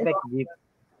ang perfect gift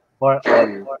for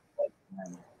all.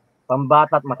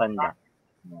 Pambata at matanda.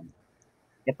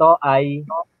 Ito ay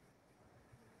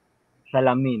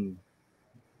salamin.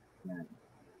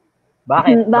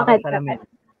 Bakit? Bakit? Salamin?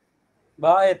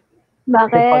 Bakit?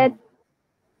 Bakit?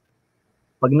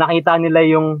 Pag nakita nila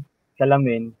yung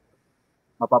salamin,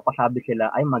 mapapasabi sila,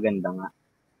 ay maganda nga.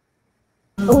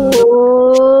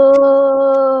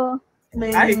 Oh.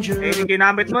 Ay, yung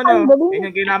ginamit mo, no? Yun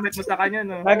yung ginamit mo sa kanya,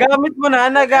 no? Nagamit mo na.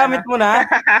 Nagamit mo na.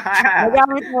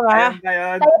 Ayun ba yun? Kaya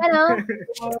ano?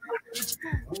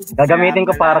 Gagamitin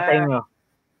ko para sa inyo.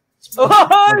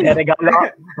 Oy!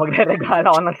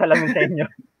 Magre-regalo ako ng salamin sa inyo.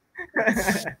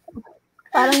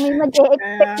 Parang may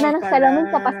mag-e-expect na ng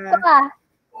salamin sa Pasko ah.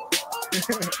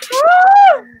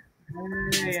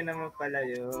 Ay, yan naman pala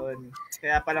yun.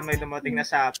 Kaya pala may dumating na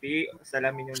Shopee,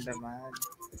 salamin yung laman.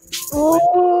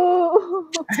 Ooh.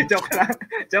 Joke lang.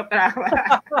 Joke lang.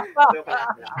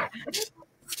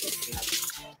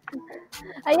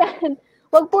 Ayan.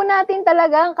 Huwag po natin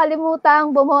talagang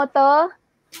kalimutang bumoto.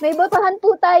 May botohan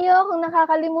po tayo kung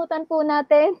nakakalimutan po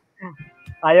natin.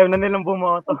 Ayaw na nilang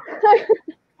bumoto.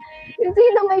 Yung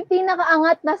sino may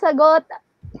pinakaangat na sagot.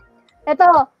 Ito,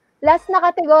 last na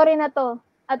kategory na to.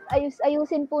 At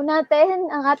ayusin po natin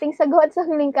ang ating sagot sa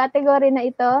huling kategory na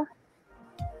ito.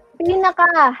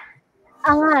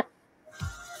 Pinakaangat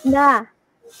na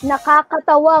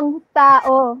nakakatawang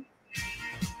tao.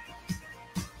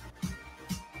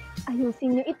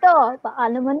 Ayusin nyo ito. Baka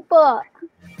naman po.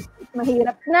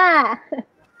 Mahirap na.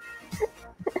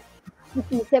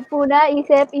 Isip po na.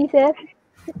 Isip.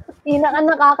 Pinaka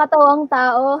nakakatawang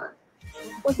tao.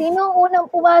 Kung sino ang unang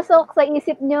pumasok sa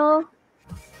isip nyo,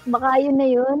 baka yun na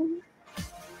yun.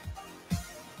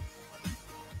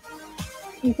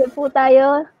 Isip po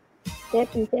tayo.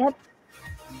 Isip.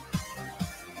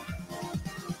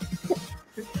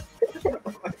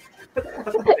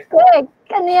 Quick,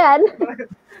 ano yan?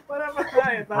 Wala pa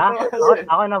tayo. Ha?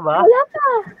 Ako na ba? Wala pa.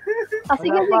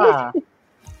 Sige.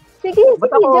 Sige,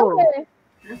 Ba't ako? Joker.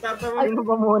 Ano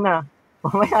ba muna?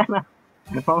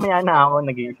 Mamaya na ako.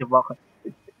 Nag-iisip ako.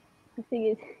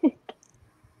 Sige.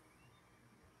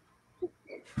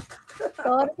 So,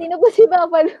 sino po si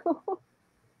Babalu?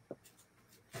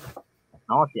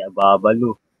 Ako si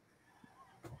Ababalu.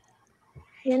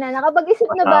 Yan na, nakapag-isip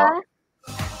na ba?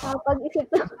 Nakapag-isip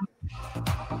na.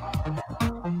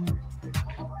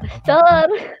 Char!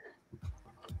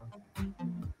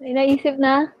 May naisip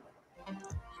na.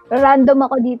 Random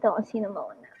ako dito kung sino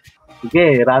mauna.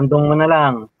 Sige, random mo na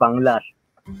lang. Pang last.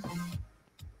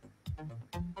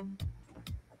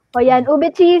 O yan,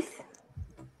 ube cheese.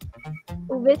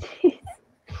 Ube cheese.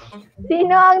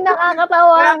 Sino ang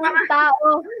nakakatawang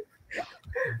tao?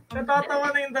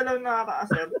 Natatawa na yung dalawang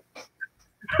nakaka-asar.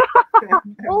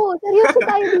 Oo, seryoso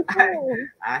tayo dito.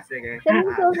 Sige.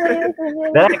 Seryoso.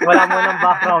 Direct, wala mo ng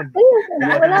background.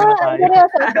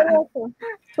 Seryoso.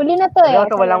 Huli na to eh.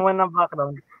 Seryoso, wala mo ng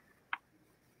background.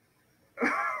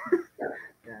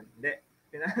 Yan. Hindi.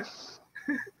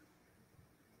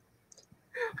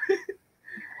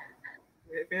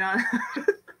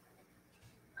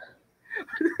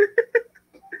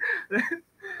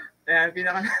 Ayan,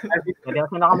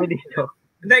 Seryoso na kami dito.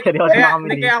 Hindi, Seryoso na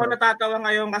kami kaya ako dito. natatawa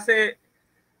ngayon kasi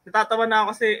natatawa na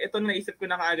ako kasi ito naisip ko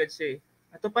na kaagad siya eh.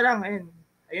 Ito pa lang, ayun.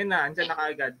 Ayun na, andyan na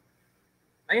kaagad.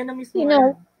 Ayun na mismo. Sino?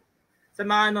 Ayun. Sa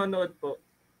mga nanonood po,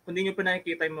 kung di nyo po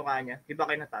nakikita yung mukha niya, di ba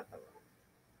kayo natatawa?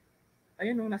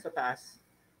 Ayun nung nasa taas.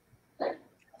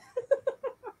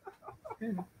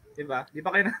 Ayun, di ba? Di ba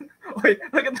kayo na... Uy,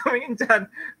 bakit tumingin dyan?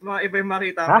 Mga iba yung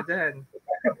makita ko dyan.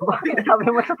 Bakit sabi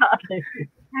mo sa taas eh?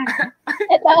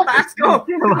 Ito. Taas ko!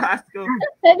 Taas ko!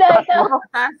 Ito.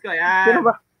 Taas ko, yan. Sino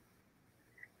ba?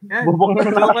 Yan. Bubong na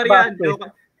Joker yan.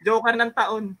 nakasbas Joker ng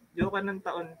taon. Joker ng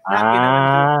taon. Lahat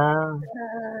ginawan joke.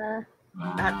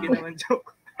 Lahat ginawan joke.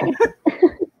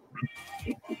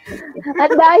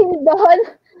 At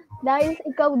dahil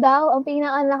ikaw daw ang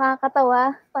pinaka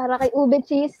nakakatawa para kay Ube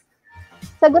Cheese,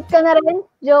 sagot ka na rin,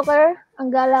 Joker, ang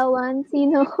galawan.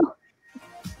 Sino?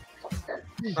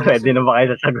 Pwede na ba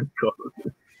kayo sa sagot ko?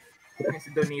 Si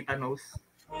Donita knows.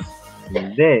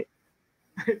 Hindi.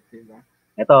 Diba?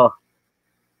 Ito,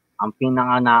 ang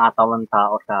pinaka nakakatawang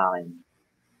tao sa akin,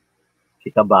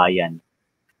 si Kabayan.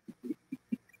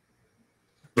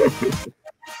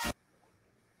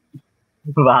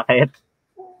 Bakit?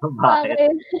 Bakit?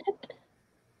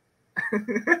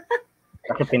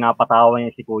 Kasi pinapatawa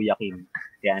niya si Kuya Kim.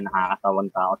 Kaya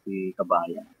nakakatawang tao si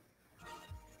Kabayan.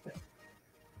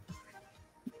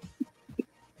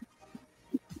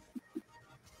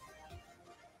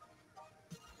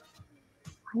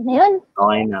 Okay na yun.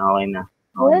 Okay na.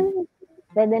 Yun.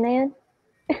 Pwede na yun.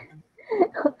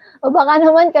 O baka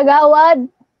naman kagawad.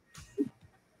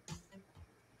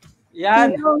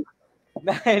 Yan. Sino?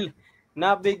 Dahil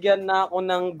nabigyan na ako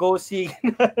ng go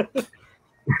signal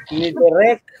ni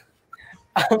Direk.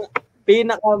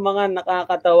 Ang mga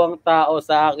nakakatawang tao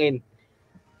sa akin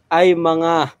ay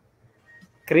mga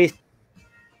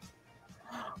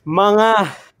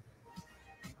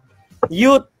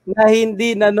youth na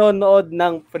hindi nanonood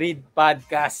ng Freed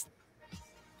Podcast.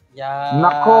 Yan.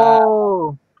 Nako!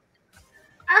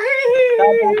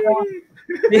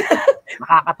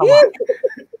 Nakakatawa.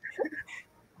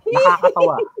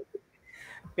 Nakakatawa.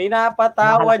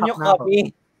 Pinapatawa nyo kami.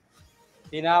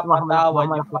 Pinapatawa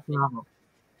nyo Mamalakpak kami. na ako.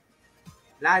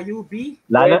 Layo, B.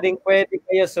 Pwede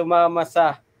kayo sumama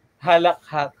sa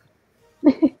halakhak.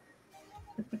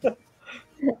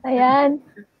 Ayan.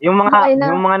 Yung Okay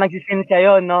na. mga nagsisin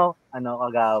kayo, no? Ano,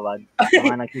 kagawad? Yung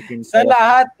mga nagsisin Sa kayo.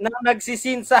 lahat na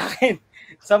nagsisin sa akin,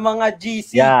 sa mga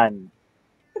GC.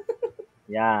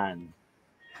 Yan.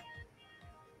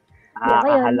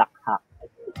 Nakakahalakhak.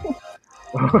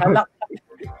 Halakhak.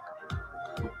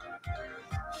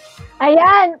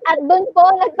 Ayan. At doon po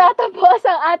nagtatapos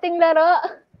ang ating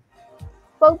laro.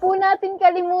 Huwag po natin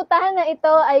kalimutan na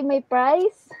ito ay may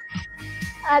prize.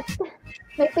 At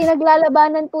may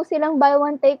pinaglalabanan po silang buy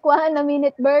one take one na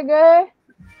minute burger.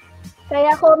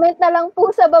 Kaya comment na lang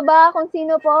po sa baba kung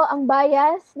sino po ang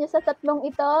bias nyo sa tatlong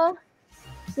ito.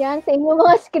 Yan, sa inyong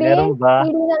mga screen. Meron ba?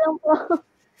 Pili na lang po.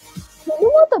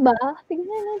 Lumuto ba?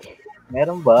 Tignan natin.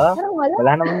 Meron ba? Parang wala.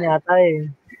 Wala naman yata eh.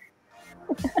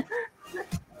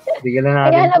 Bigyan na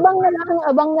natin. Ayan,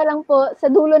 abang na lang po. Sa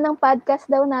dulo ng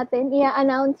podcast daw natin,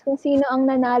 i-announce kung sino ang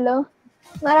nanalo.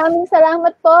 Maraming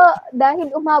salamat po dahil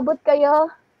umabot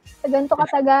kayo sa ganito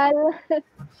katagal.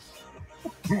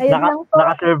 Ayun lang po.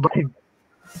 Naka-survive.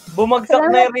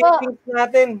 Bumagsak na yung ratings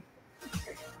natin.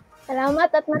 Salamat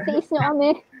at natiis nyo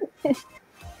kami.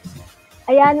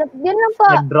 Ayan, yun lang po.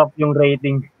 Nag-drop yung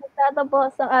rating.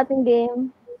 Nagtatapos ang ating game.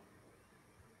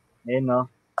 Ayun, no?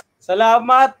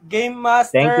 Salamat, Game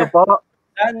Master. Thank you po.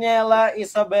 Daniela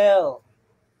Isabel.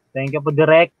 Thank you po,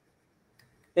 Direk.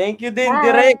 Thank you din, Bye.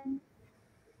 Direk.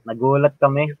 Nagulat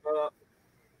kami.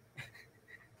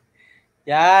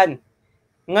 Yan.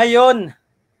 Ngayon,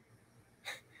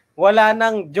 wala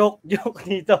nang joke-joke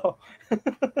dito.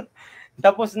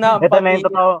 Tapos na ang Ito na yung pamilya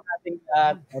totoo. nating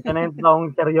lahat. Ito na yung totoong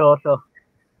seryoso.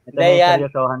 Ito na yung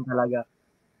seryosohan talaga.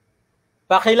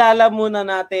 Pakilala muna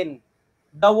natin.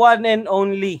 The one and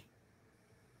only.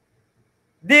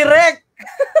 Direct!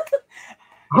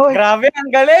 Hoy! Grabe,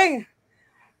 ang galing!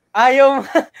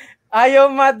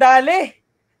 Ayaw madali.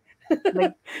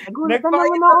 Nagulat na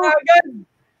naman Nagpakita ako. agad.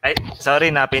 Ay, sorry,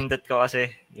 napindot ko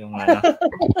kasi yung ano.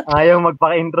 Ayaw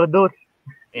magpaka-introduce.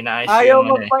 Inaayos Ayaw yung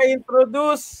ano eh.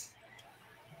 magpa-introduce.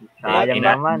 Sayang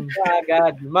naman.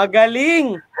 Agad.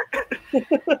 Magaling.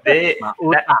 Di,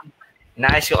 Mauta.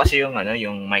 inaayos ko kasi yung ano,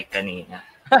 yung mic kanina.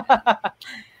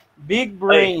 Big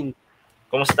brain.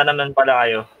 Kumusta naman pala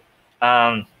kayo?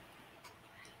 Ano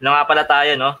nga pala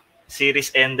tayo, no? Series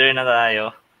ender na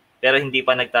tayo. Pero hindi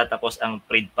pa nagtatapos ang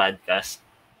Pred Podcast.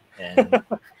 Yan.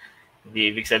 Hindi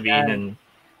ibig sabihin nun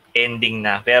ending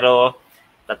na. Pero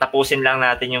tatapusin lang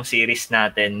natin yung series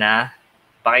natin na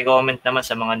paki-comment naman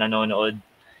sa mga nanonood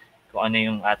kung ano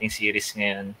yung ating series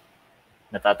ngayon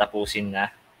na tatapusin na.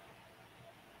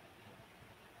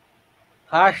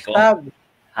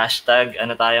 Hashtag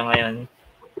ano tayo ngayon?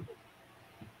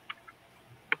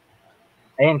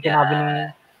 Ayun, sinabi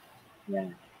ni...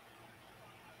 Yan.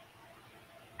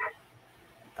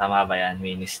 Tama ba yan?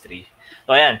 Ministry.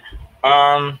 So, ayan.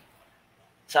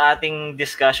 Sa ating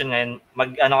discussion ngayon,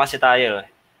 mag-ano kasi tayo,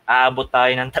 aabot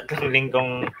tayo ng 3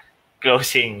 linggong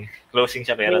closing. Closing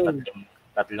siya pero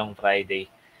tatlong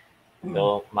Friday.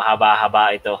 So,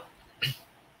 mahaba-haba ito.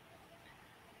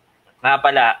 Nga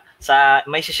pala,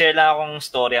 may share lang akong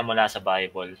storya mula sa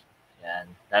Bible. Yan.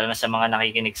 Lalo na sa mga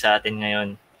nakikinig sa atin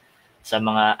ngayon, sa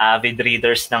mga avid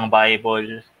readers ng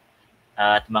Bible,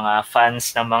 at mga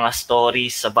fans ng mga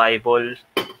stories sa Bible.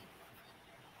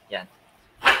 Yan.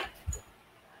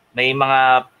 May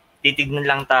mga titignan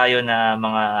lang tayo na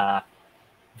mga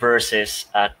verses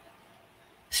at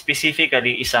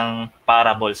specifically isang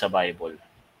parable sa Bible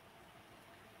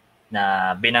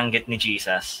na binanggit ni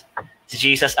Jesus. Si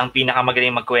Jesus ang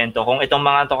pinakamagaling magkwento. Kung itong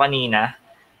mga to kanina,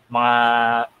 mga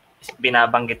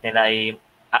binabanggit nila ay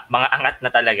mga angat na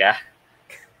talaga.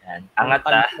 Yan. Angat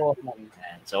na.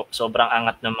 Yan. So, sobrang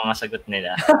angat ng mga sagot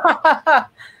nila.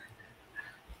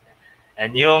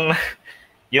 And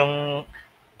yung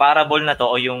parable na to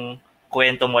o yung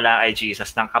kwento mula kay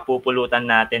Jesus nang kapupulutan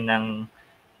natin ng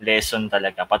lesson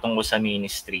talaga patungkol sa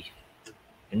ministry.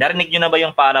 Narinig nyo na ba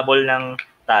yung parable ng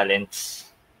talents?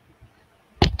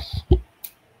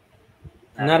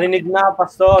 Narinig na,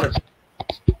 Pastor.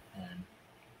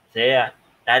 So, yeah.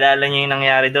 Naalala nyo yung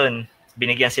nangyari doon.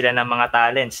 Binigyan sila ng mga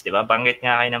talents, di ba? Banggit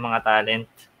nga kayo ng mga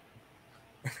talent.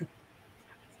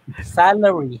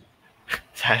 Salary.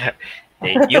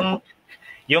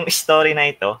 yung story na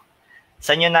ito,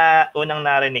 saan nyo na unang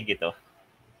narinig ito?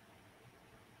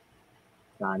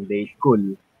 Sunday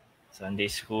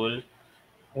school.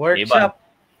 Workshop.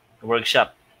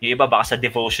 Workshop. Yung iba baka sa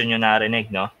devotion nyo narinig,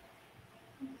 no?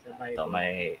 Sa Bible. Ito,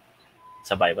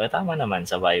 sa Bible. Tama naman,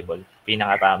 sa Bible.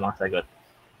 Pinakatamang sagot.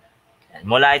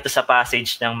 Mula ito sa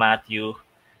passage ng Matthew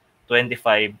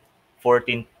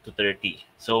 25:14-30.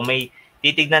 So may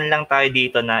titignan lang tayo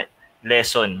dito na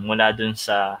lesson mula dun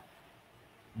sa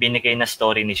binigay na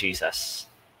story ni Jesus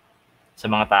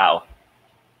sa mga tao.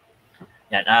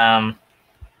 Yan.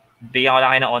 Bigyan ko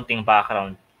lang kayo ng onting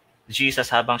background.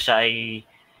 Jesus habang siya ay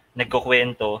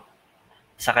nagkukwento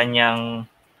sa mga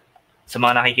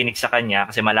nakikinig sa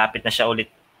kanya kasi malapit na siya ulit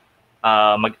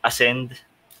mag-ascend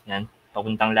yan,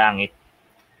 papuntang langit.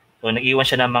 So, nag-iwan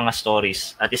siya ng mga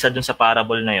stories. At isa dun sa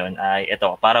parable na yon ay ito,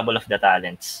 Parable of the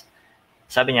Talents.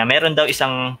 Sabi niya, meron daw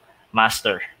isang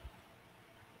master.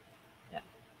 Yan.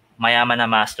 Mayaman na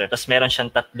master. Tapos meron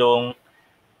siyang 3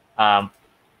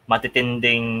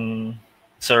 matitinding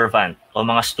servant o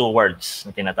mga stewards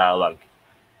na tinatawag.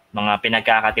 Mga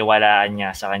pinagkakatiwalaan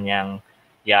niya sa kanyang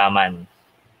yaman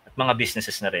at mga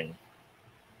businesses na rin.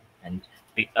 And,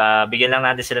 bigyan lang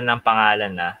natin sila ng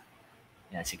pangalan na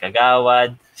yan, si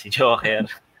Kagawad, si Joker,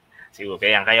 si Uke.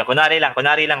 Yan, kayo. Kunwari lang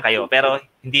kayo. Pero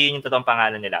hindi yun yung totoong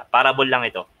pangalan nila. Parable lang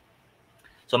ito.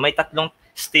 So may 3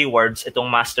 stewards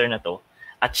itong master na to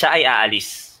at siya ay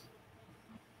aalis.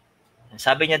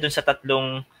 Sabi niya dun sa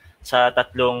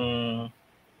tatlong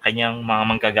kanyang mga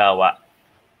manggagawa,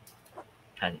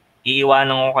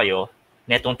 iiwanan ko kayo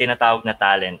na itong tinatawag na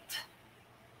talent.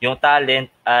 Yung talent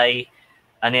ay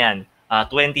 20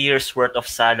 years worth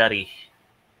of salary.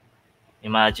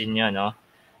 Imagine nyo, no?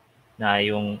 Na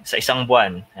yung sa isang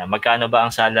buwan, magkano ba ang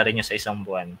salary nyo sa isang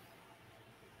buwan?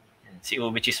 Si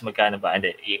Ubichis, magkano ba?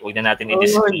 Hindi, huwag na natin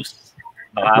i-disclose.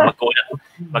 Baka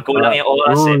magkulang yung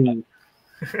oras eh.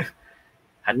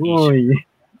 Hot issue.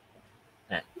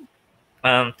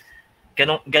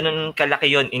 Ganun kalaki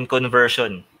yon in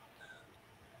conversion.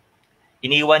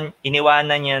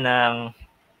 Iniwanan niya ng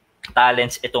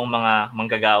talents itong mga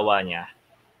manggagawa niya.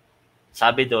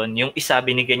 Sabi doon, yung isa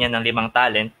binigyan niya ng 5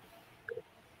 talent,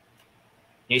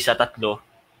 yung isa 3,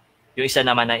 yung isa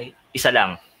naman ay isa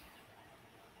lang.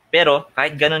 Pero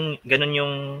kahit ganun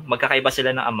yung magkakaiba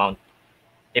sila ng amount,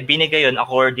 binigay yun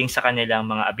according sa kanilang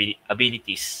mga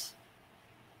abilities.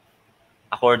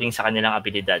 According sa kanilang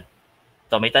abilidad.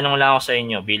 So may tanong lang ako sa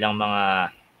inyo bilang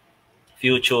mga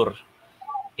future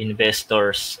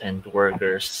investors and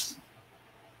workers.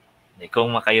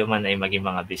 Kung kayo man ay maging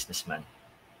mga businessman.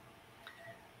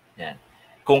 Yan.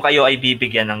 Kung kayo ay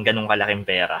bibigyan ng ganung kalaking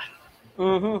pera,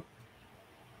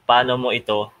 paano mo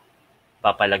ito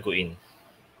papalaguin?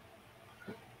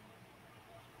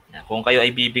 Yan. Kung kayo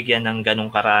ay bibigyan ng ganung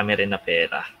karami rin na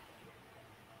pera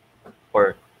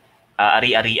or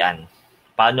ari-arian,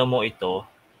 paano mo ito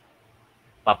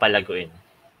papalaguin?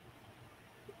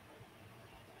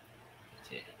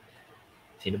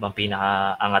 Sino bang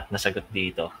pinaka-angat na sagot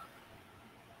dito?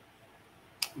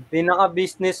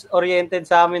 Pinaka-business oriented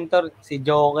sa amin to, si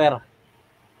Joker.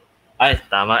 Ay,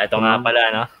 tama. Ito nga pala,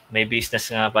 no? May business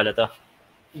nga pala to.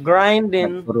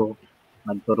 Grinding.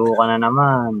 Nagturo ka na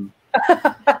naman.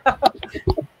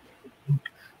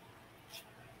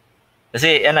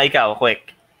 Kasi, ikaw,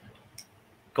 quick.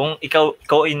 Kung ikaw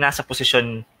ay nasa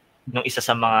posisyon ng isa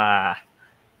sa mga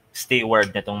steward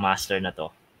na tong master na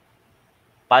to,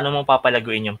 paano mo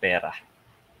papalaguin yung pera?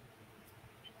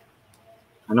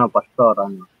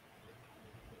 Pastor,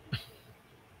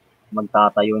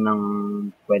 magtatayo ng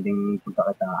pwedeng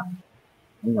pagkakitaan.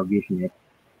 Business.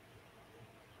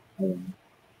 Ayun.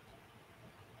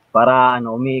 Para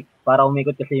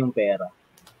umikot kasi yung pera.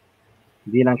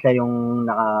 Hindi lang siya yung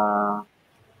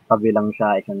nakatabi lang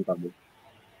siya isang tabi.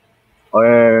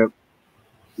 Or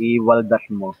i-waldash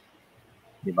mo.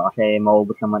 Diba? Kasi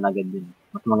maubos naman agad din.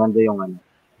 Mas maganda yung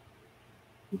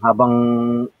habang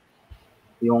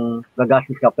yung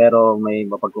gagastos ka pero may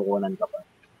mapagkukunan ka pa.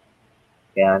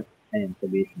 Kaya, ayun, sa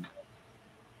business.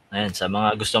 Ayun, sa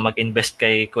mga gusto mag-invest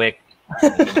kay Quick,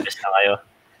 mag-invest na kayo.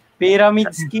 Pyramid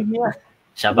scheme yan.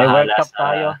 Siya bahala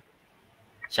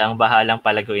siya ang bahalang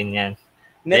palaguin yan.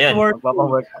 Network.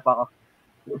 Magpapa-workshop ako.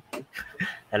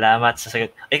 Salamat sa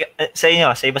sagot. Sa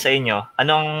iba sa inyo,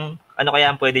 ano kaya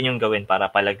ang pwede niyong gawin para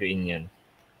palaguin yun?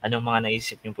 Anong mga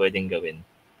naisip niyong pwedeng gawin?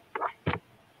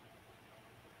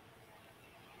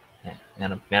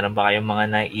 Meron ba kayong mga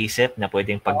naisip na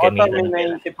pwedeng paggamitan?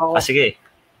 Sige.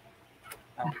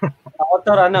 Ako,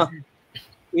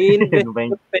 i-invest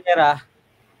yung pera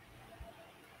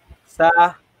sa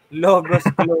Logos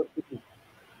Clothing.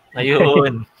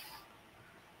 Ayun.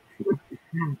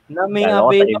 Na may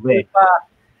available pa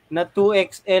na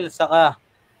 2XL saka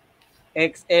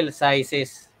XL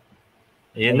sizes.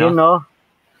 Ayun, no?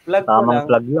 Tamang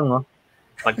plug yun, no?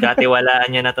 Pagkatiwalaan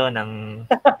nyo na to ng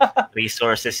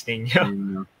resources ninyo.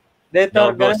 Dito,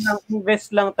 ganun ang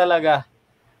invest lang talaga.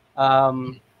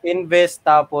 Invest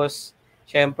tapos,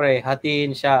 syempre,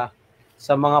 hatiin siya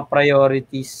sa mga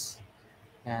priorities.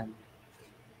 Yan.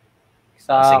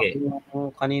 Kung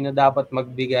kanino dapat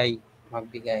magbigay.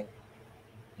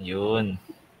 Yun.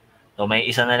 So, may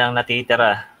isa na lang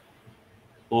natitira.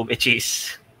 Ube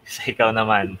cheese. Sa ikaw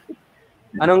naman.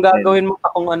 Anong gagawin mo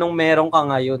kung anong meron ka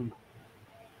ngayon?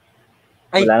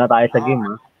 Ay, wala na tayo sa game,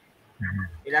 ha?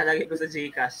 Ilalagay ko sa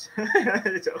Gcash.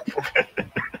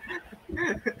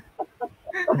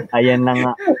 Ayan na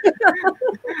nga.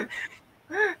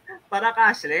 Para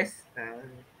cashless.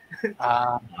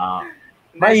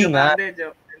 Maingat.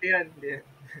 Hindi yan.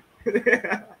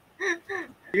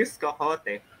 Use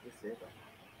kokote.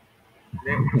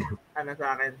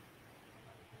 Sa akin.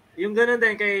 Yung ganun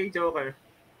din kay Joker.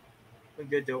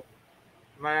 Magjo-joke.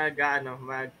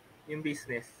 Yung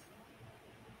business.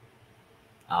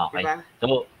 Okay. Diba?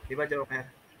 So, diba, Joker?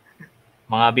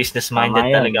 Mga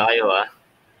business-minded talaga kayo, ha?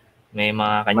 May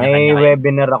mga kanya-kanya May kayo.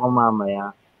 webinar ako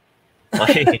mamaya.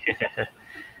 Okay.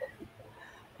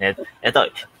 Ito,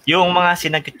 yung mga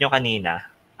sinagot nyo kanina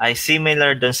ay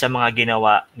similar dun sa mga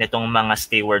ginawa nitong mga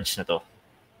stewards na to.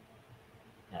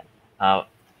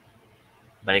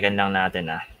 Balikan lang natin,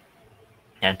 ha?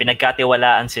 Yan,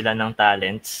 pinagkatiwalaan sila ng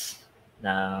talents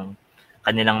ng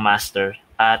kanilang master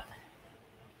at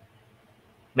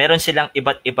meron silang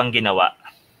iba't ibang ginawa.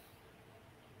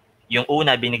 Yung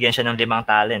una, binigyan siya ng 5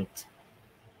 talent.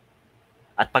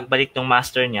 At pagbalik ng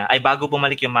master niya, bago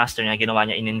bumalik yung master niya, ginawa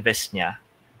niya, in-invest niya.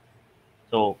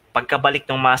 So, pagkabalik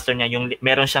ng master niya,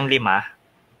 meron siyang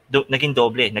 5, naging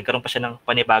doble. Nagkaroon pa siya ng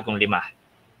panibagong 5.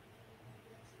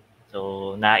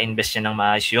 So, na-invest niya ng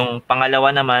maayos. Yung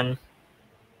pangalawa naman,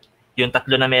 yung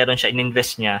 3 na meron siya,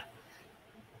 in-invest niya.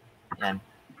 Yan.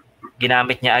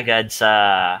 Ginamit niya agad sa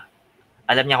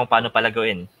alam niya kung paano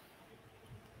palaguin.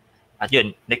 At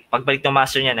yun, pagbalik ng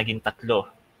master niya, naging 3.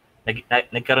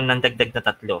 Nagkaroon ng dagdag na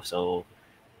 3. So,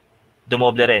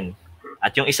 dumoble rin.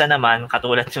 At yung isa naman,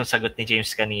 katulad yung sagot ni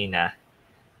James kanina,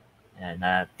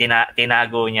 na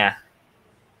tinago niya.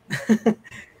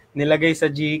 Nilagay sa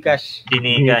GCash.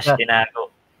 Gcash, tinago.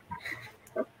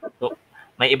 So,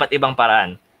 may iba't ibang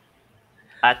paraan.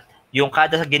 At yung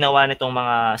kada ginawa nitong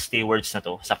mga stewards na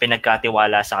to, sa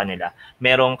pinagkatiwala sa kanila,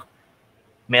 merong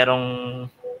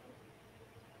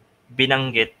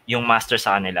binanggit yung master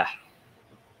sa kanila.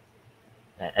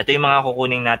 Ito yung mga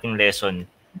kukuning nating lesson.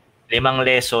 5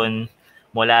 lesson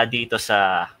mula dito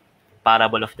sa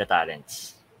Parable of the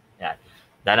Talents. Yan.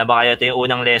 Dahil ba kayo, ito yung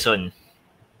unang lesson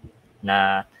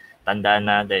na tandaan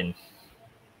natin.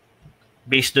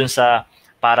 Based dun sa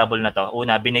parable na to,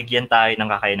 una, binigyan tayo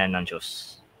ng kakayanan ng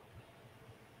Diyos.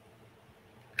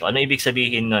 So, ano ibig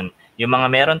sabihin nun? Yung mga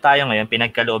meron tayo ngayon,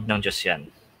 pinagkaloob ng Diyos yan.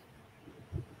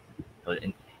 So,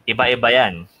 iba-iba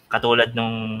yan. Katulad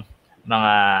nung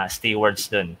mga stewards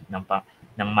dun,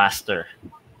 ng master.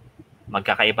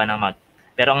 Magkakaiba ng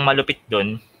Pero ang malupit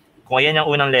dun, kung ayan yung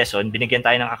unang lesson, binigyan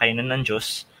tayo ng kakayanan ng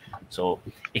Diyos. So,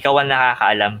 ikaw ang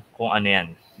nakakaalam kung ano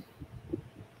yan.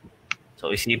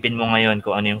 So, isipin mo ngayon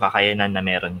kung ano yung kakayanan na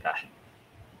meron ka.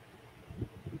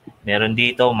 Meron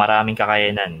dito, maraming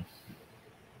kakayanan.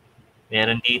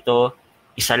 Meron dito,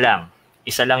 isa lang.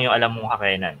 Isa lang yung alam mong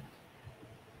kakayanan.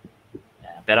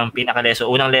 Pero ang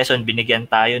unang lesson, binigyan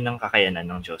tayo ng kakayanan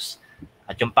ng Diyos.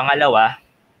 At yung pangalawa,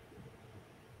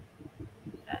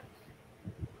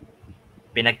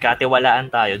 pinagkatiwalaan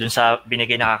tayo dun sa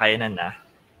binigay na kakayanan na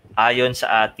ayon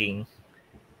sa ating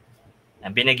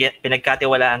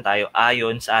pinagkatiwalaan tayo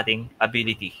ayon sa ating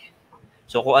ability.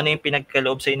 So kung ano yung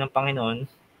pinagkaloob sa inyo ng Panginoon,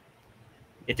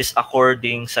 it is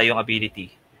according sa iyong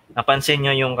ability. Napansin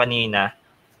nyo yung kanina,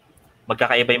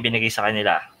 magkakaiba yung binigay sa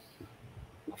kanila.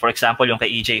 For example, yung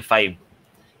kay EJ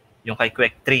 5, yung kay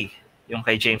Kwek 3, yung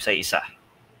kay James ay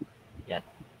 1. Yan.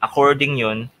 According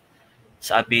yun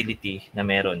sa ability na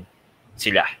meron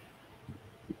sila.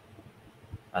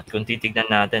 At kung titignan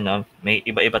natin, no, may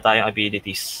iba-iba tayong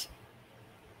abilities.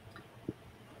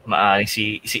 Maaring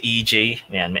si EJ,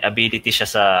 yan, may ability siya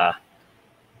sa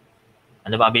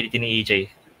ano ba ability ni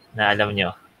EJ na alam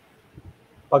nyo?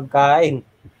 Pagkain.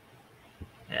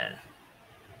 Yan.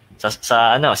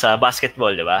 Sa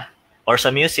basketball, di ba? Or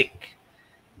sa music.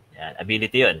 Yan,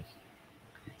 ability 'yun.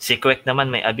 Si Kwek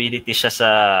naman may ability siya sa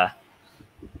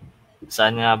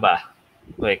saan nga ba?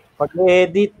 Kwek.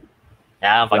 Pag-edit.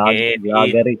 Yan,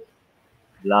 pag-edit.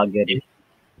 Vlogger.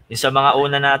 Yung sa mga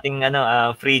una nating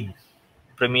Freed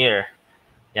Premiere.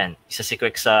 Yan, isa si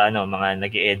Kwek sa mga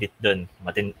nag-i-edit doon.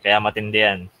 Kaya matindi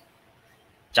yan.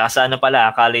 Tsaka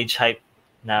sa College Hype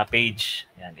na page.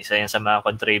 Yan, isa yan sa mga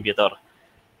contributor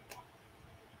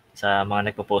sa mga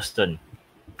nagpo-post doon.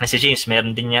 Si James,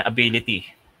 meron din niya ability.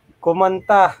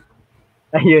 Kumanta.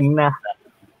 Ayun na.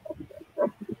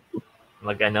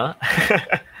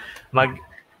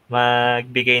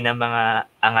 Magbigay ng mga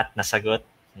angat na sagot.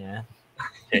 Yan.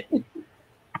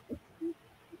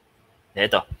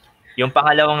 Ito. Yung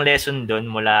pangalawang lesson doon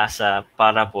mula sa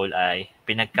parable ay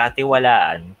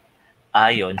pinagkatiwalaan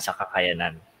ayon sa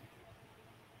kakayanan.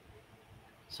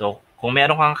 So, kung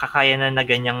meron kang kakayanan na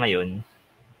ganyan ngayon,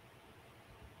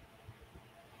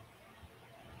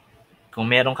 kung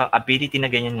meron kang ability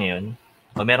na ganyan ngayon,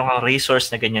 o meron kang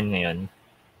resource na ganyan ngayon,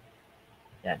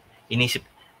 yan,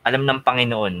 alam ng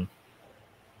Panginoon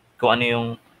kung ano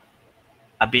yung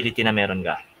ability na meron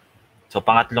ka. So,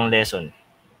 pangatlong lesson.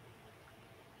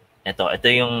 Ito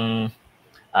yung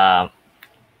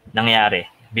nangyari.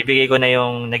 Bibigay ko na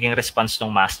yung naging response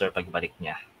ng master pagbalik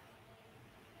niya.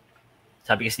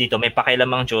 Sabi kasi dito, may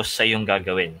pakialamang Diyos sa iyong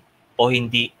gagawin o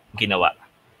hindi ginawa.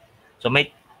 So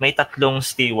may 3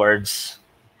 stewards.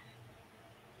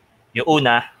 Yung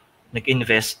una,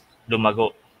 nag-invest,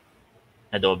 lumago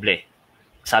na doble.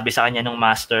 Sabi sa kanya ng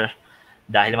master,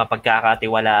 dahil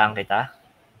mapagkakatiwalaan kita,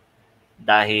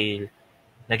 dahil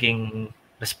naging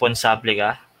responsable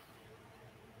ka,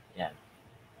 yan,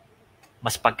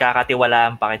 mas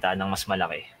pagkakatiwalaan pa kita ng mas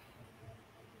malaki.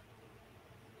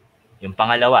 Yung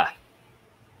pangalawa,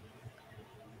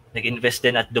 nag-invest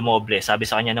din at dumoble. Sabi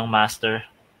sa kanya ng master,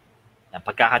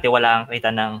 pagkakatiwalaan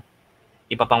kita ng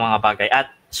iba pang mga bagay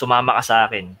at sumama ka sa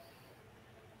akin.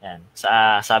 Yan.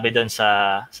 Sabi doon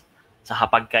sa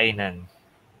hapagkainan.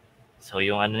 So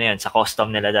yung yan, sa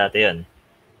custom nila dati yun.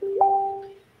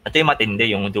 Ito yung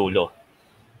matindi, yung dulo.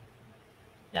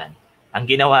 Yan. Ang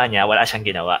ginawa niya, wala siyang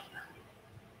ginawa.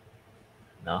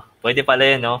 No? Pwede pala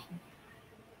yun, no?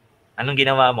 Anong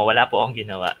ginawa mo? Wala po akong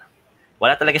ginawa.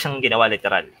 Wala talaga siyang ginawa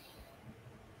literal.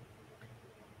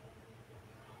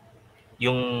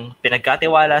 yung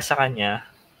pinagkatiwala sa kanya,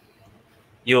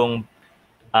 yung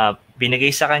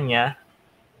binigay sa kanya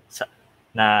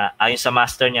na ayon sa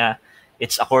master niya,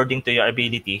 it's according to your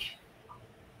ability,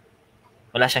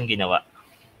 wala siyang ginawa.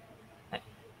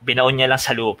 Binaon niya lang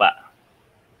sa lupa.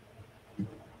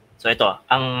 So ito,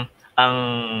 ang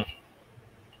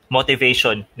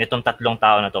motivation nitong tatlong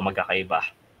tao na to magkakaiba.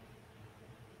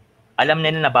 Alam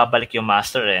nila na babalik yung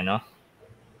master no?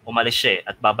 Umalis siya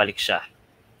at babalik siya.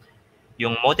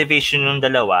 Yung motivation ng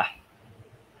dalawa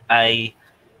ay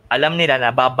alam nila na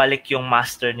babalik yung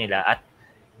master nila at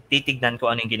titignan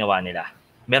ko ano yung ginawa nila.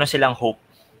 Meron silang hope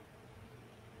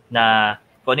na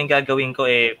kung anong gagawin ko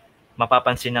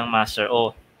mapapansin ng master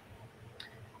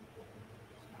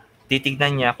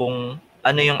titignan niya kung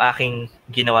ano yung aking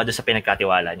ginawa doon sa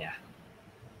pinagkatiwala niya.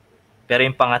 Pero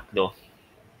yung pangatlo,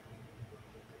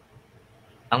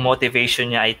 ang motivation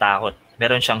niya ay takot.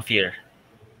 Meron siyang fear.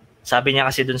 Sabi niya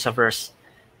kasi doon sa verse,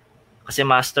 kasi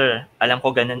master, alam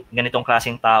ko ganitong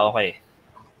klaseng tao ka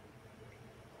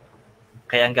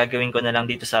Kaya ang gagawin ko na lang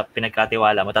dito sa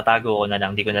pinagkatiwala, matatago ko na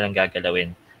lang, di ko na lang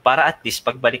gagalawin. Para at least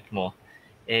pagbalik mo,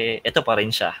 ito pa rin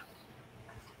siya.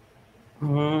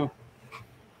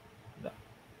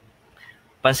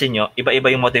 Pansin nyo, iba-iba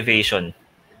yung motivation.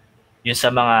 Yun sa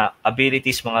mga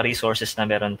abilities, mga resources na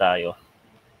meron tayo.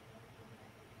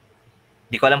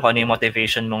 Di ko alam kung ano yung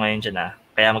motivation mo ngayon dyan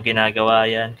Kaya mo ginagawa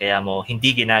yan, kaya mo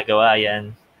hindi ginagawa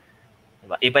yan.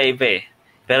 Diba? Iba-iba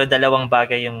Pero dalawang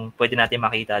bagay yung pwede natin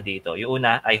makita dito. Yung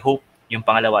una ay hope, yung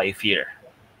pangalawa ay fear.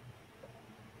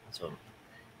 So,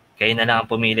 kayo na lang ang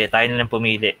pumili, tayo na lang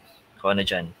pumili kung ano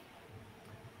dyan.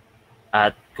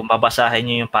 At kung babasahin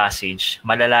nyo yung passage,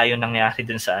 malala yung nangyari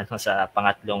dun sa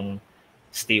pangatlong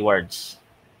stewards.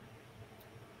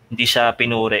 Hindi siya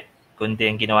pinuri,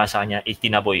 kundi ang ginawa sa kanya,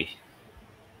 itinaboy.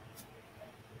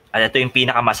 At ito yung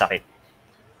pinakamasakit.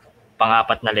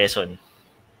 Pang-apat na lesson.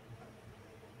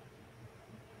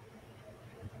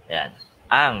 Yan.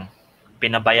 Ang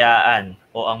pinabayaan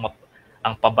o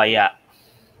ang pabaya,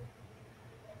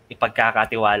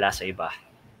 ipagkakatiwala sa iba.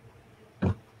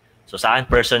 So sa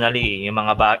akin personally, yung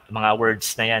mga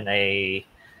words na yan ay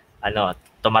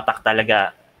tumatak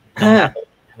talaga.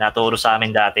 Naturo sa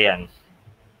amin dati yan.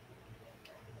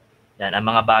 Yan, ang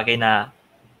mga bagay na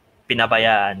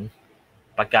pinabayaan,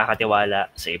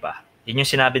 pagkakatiwala sa iba. Yun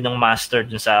yung sinabi ng master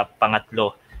dun sa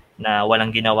pangatlo na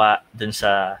walang ginawa dun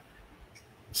sa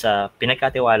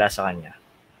pinagkatiwala sa kanya.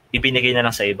 Ibinigay na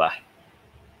lang sa iba.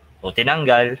 O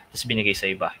tinanggal, tapos binigay sa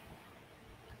iba.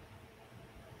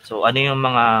 So ano yung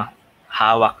mga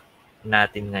hawak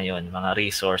natin ngayon, mga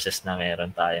resources na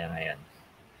meron tayo ngayon?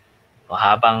 O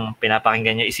habang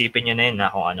pinapakinggan nyo, isipin nyo na yun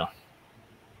na kung ano.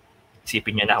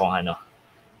 Isipin nyo na kung ano.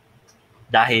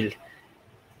 Dahil,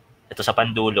 ito sa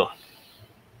pandulo,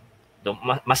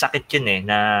 masakit yun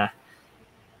na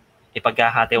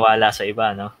ipagkakatiwala sa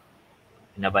iba, no?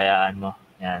 Pinabayaan mo.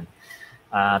 Yan.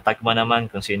 Tag mo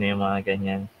naman kung sino yung mga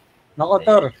ganyan. Nako,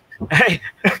 Tor.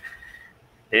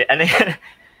 Ano yan?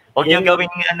 Huwag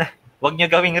nyo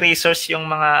gawing resource yung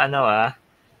mga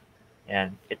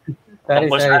Yan.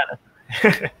 Sorry.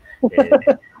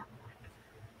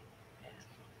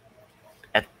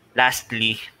 At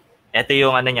lastly, ito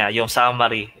yung yung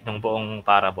summary ng buong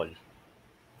parable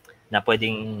na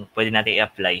pwede natin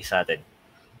i-apply sa atin.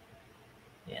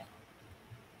 Yan.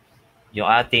 Yung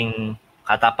ating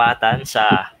katapatan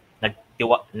sa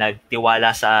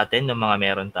nagtiwala sa atin ng mga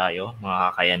meron tayo, mga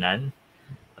kakayanan,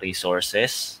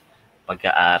 resources,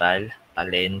 pag-aaral,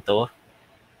 talento,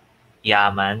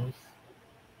 yaman.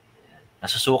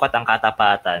 Nasusukat ang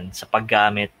katapatan sa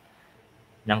paggamit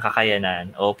ng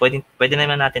kakayanan o pwede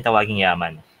naman natin tawaging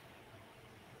yaman.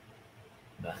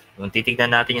 Diba? Kung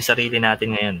titignan natin yung sarili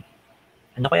natin ngayon,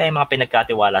 ano kaya yung mga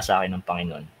pinagkatiwala sa akin ng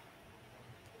Panginoon?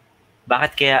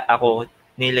 Bakit kaya ako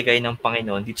nilagay ng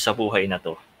Panginoon dito sa buhay na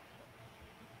to?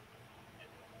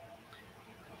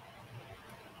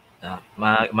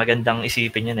 Magandang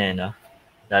isipin yun no?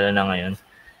 Lalo na ngayon.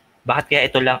 Bakit kaya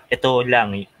ito lang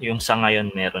yung sa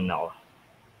ngayon meron ako?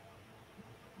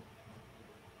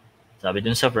 Sabi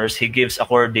dun sa verse, He gives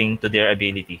according to their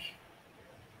ability.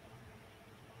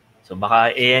 So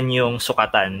baka iyan yung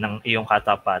sukatan ng iyong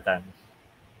katapatan.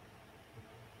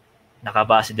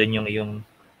 Nakabase dun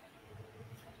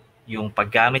yung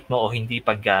paggamit mo o hindi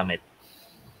paggamit.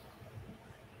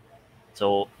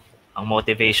 So, ang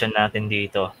motivation natin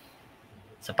dito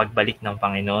sa pagbalik ng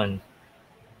Panginoon,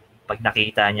 pag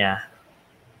nakita niya,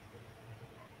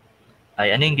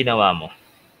 ay ano yung ginawa mo?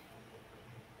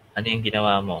 Ano yung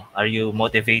ginawa mo? Are you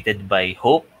motivated by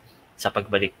hope sa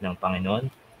pagbalik ng Panginoon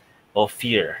o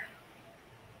fear?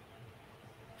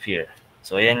 Fear.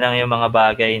 So, yan lang yung mga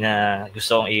bagay na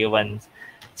gusto kong iwan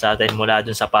sa atin mula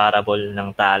dun sa parable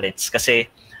ng talents. Kasi,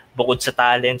 bukod sa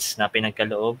talents na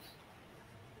pinagkaloob,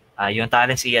 yung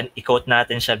talents, i-quote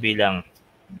natin siya bilang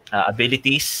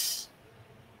abilities,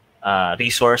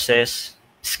 resources,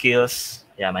 skills.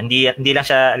 Hindi lang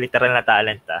siya literal na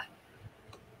talent.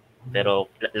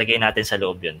 Pero, lagay natin sa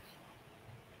loob yun.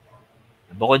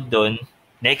 Bukod dun,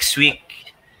 next week,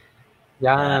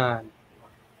 Yan.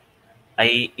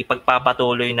 ay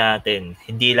ipagpapatuloy natin.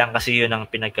 Hindi lang kasi yun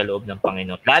ang pinagkaloob ng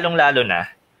Panginoon. Lalong-lalo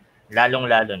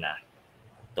na,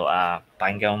 to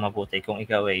pakinggan mo mabuti kung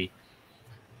ikaw ay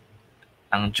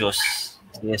ang Diyos,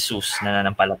 si Jesus, na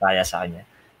nanampalataya sa Kanya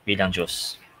bilang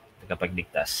Diyos,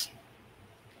 tagapagligtas.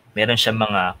 Meron siyang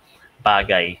mga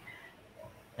bagay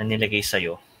na nilagay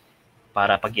sa'yo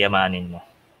para pagyamanin mo.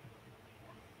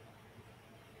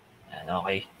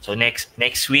 Okay. So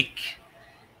next week,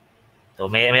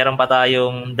 so meron pa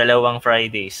tayong 2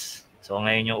 Fridays. So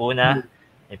ngayon yung una,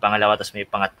 may pangalawa, tapos may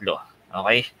pangatlo.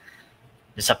 Okay?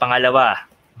 Sa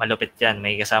pangalawa, malupit yan.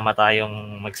 May kasama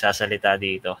tayong magsasalita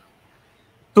dito.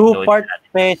 2-part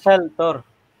special, Tor.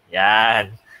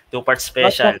 Yan. 2-part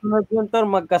special. Magkasunod yun, Tor.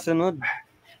 Magkasunod.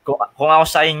 Kung ako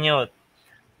sa inyo,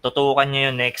 tutukan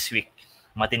nyo yun next week.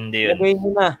 Matindi yun. Lagay nyo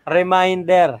na.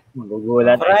 Reminder.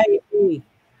 Magugulat. Friday,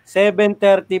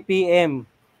 7:30 p.m.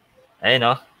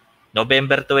 Ayun,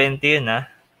 November 20 yun,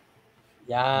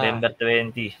 Yan. November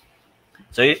 20.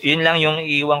 So, yun lang yung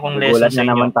iiwan kong lesson Magugulat sa na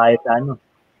inyo. naman tayo sa ano.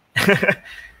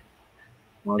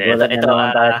 Magugulat na naman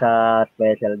tayo sa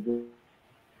special.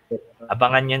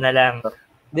 Abangan nyo na lang.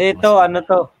 Dito,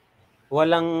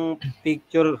 walang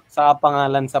picture sa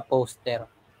pangalan sa poster.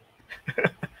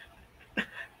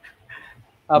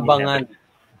 Abangan.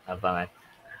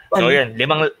 So, yun.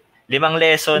 Limang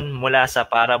lesson mula sa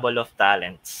Parable of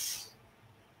Talents.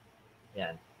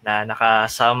 Yan. Na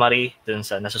naka-summary dun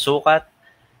sa nasusukat,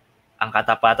 ang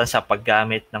katapatan sa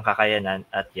paggamit ng kakayanan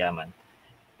at yaman.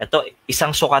 Ito,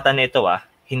 isang sukatan ito,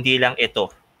 hindi lang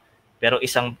ito. Pero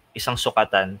isang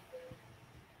sukatan,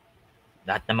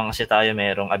 lahat naman kasi tayo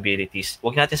merong abilities.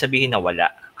 Huwag natin sabihin na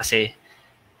wala. Kasi,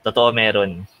 totoo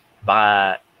meron.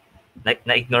 Baka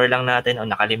na-ignore lang natin o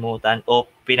nakalimutan o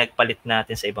pinagpalit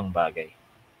natin sa ibang bagay.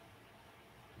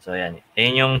 So, yan.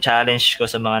 Yan yung challenge ko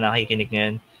sa mga nakikinig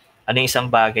ngayon. Ano yung isang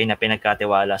bagay na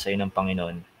pinagkatiwala sa iyo ng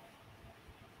Panginoon?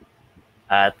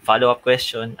 At follow-up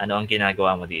question, ano ang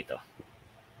ginagawa mo dito?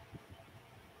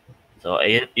 So,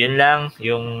 yun lang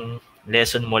yung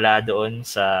lesson mula doon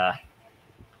sa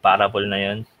parable na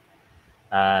yun.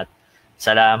 At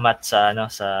salamat sa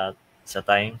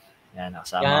time. Yan,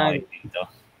 nakasama ko dito.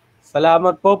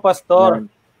 Salamat po, Pastor.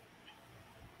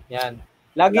 Yan.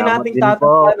 Lagi Salamat nating din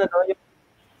tatandaan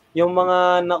yung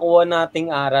mga nakuha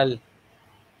nating aral.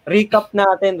 Recap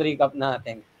natin.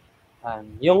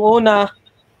 Yung una,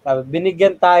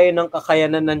 binigyan tayo ng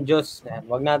kakayanan ng Diyos. Yan,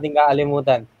 huwag nating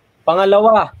kakalimutan.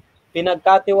 Pangalawa,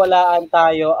 pinagkatiwalaan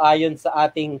tayo ayon sa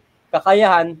ating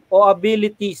kakayahan o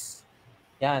abilities.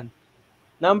 Yan.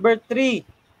 Number 3,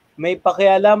 may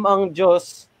pakialam ang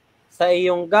Diyos sa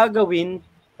iyong gagawin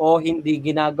o hindi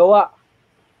ginagawa.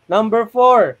 Number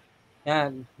 4,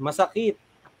 yan, masakit.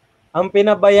 Ang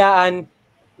pinabayaan,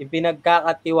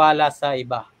 ipinagkakatiwala sa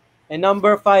iba. And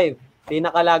number 5,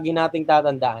 pinakalagi nating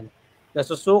tatandaan,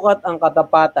 nasusukat ang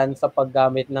katapatan sa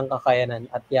paggamit ng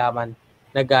kakayanan at yaman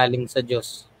na galing sa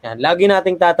Diyos. Yan, lagi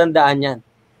nating tatandaan yan.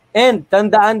 And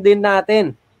tandaan din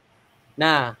natin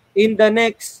na in the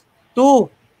next 2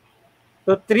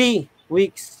 to 3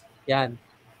 weeks, yan,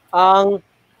 ang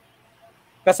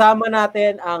kasama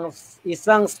natin ang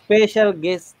isang special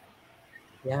guest.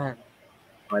 Yan.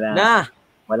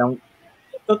 Walang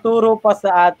tuturo pa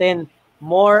sa atin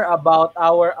more about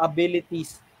our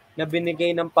abilities na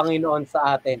binigay ng Panginoon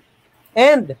sa atin.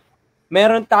 And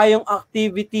meron tayong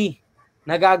activity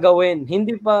na gagawin.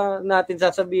 Hindi pa natin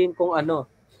sasabihin kung ano.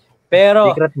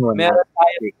 Pero meron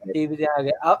tayong activity na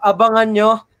gagawin. Abangan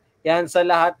nyo yan sa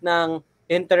lahat ng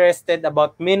interested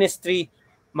about ministry,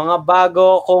 mga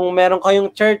bago, kung meron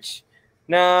kayong church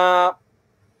na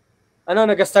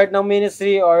nag-start ng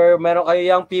ministry or meron kayo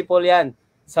young people yan,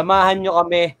 samahan nyo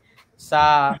kami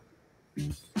sa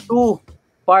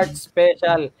 2-part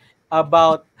special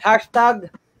about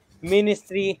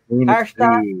 #ministry,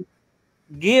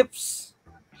 #gifts.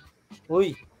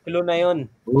 Uy, clue na yun.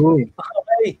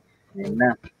 Okay.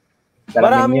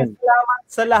 Maraming salamat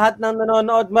sa lahat ng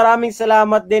nanonood. Maraming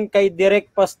salamat din kay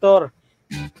Direk Pastor.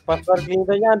 Pastor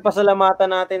Clinton yan,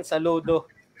 pasalamatan natin. Saludo.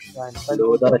 Yan,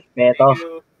 saludo, respeto.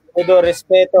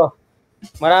 Respeto.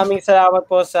 Maraming salamat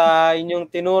po sa inyong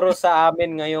tinuro sa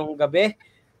amin ngayong gabi.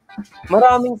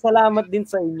 Maraming salamat din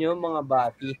sa inyo, mga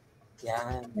bati.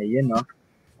 Yan. Ayun, no?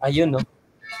 Ayun, no?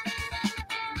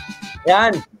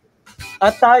 Yan.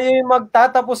 At tayo'y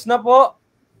magtatapos na po.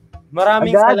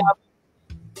 Maraming Agad? salamat.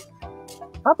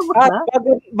 Tapos At na?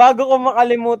 bago ko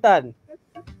makalimutan,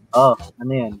 Oh,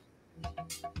 ano yan?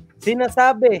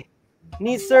 sinasabi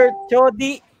ni Sir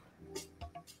Chody,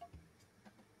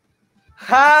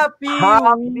 Happy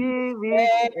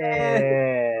weekend!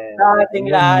 sa ating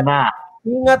Ayun lahat. na.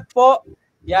 Ingat po.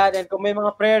 Yan, and kung may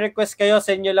mga prayer request kayo,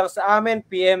 send nyo lang sa amin.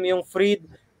 PM yung Freed,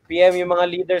 PM yung mga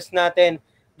leaders natin.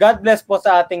 God bless po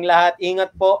sa ating lahat. Ingat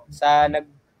po sa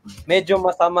medyo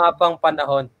masama pang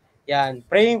panahon. Yan,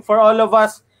 praying for all of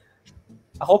us.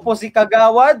 Ako po si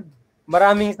Kagawad.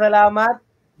 Maraming salamat.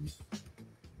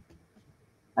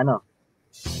 Ano?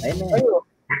 Ayun na. Kayo.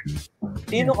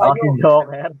 Sino Ako si kayo?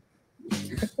 Joker.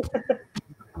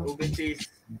 Open cheese.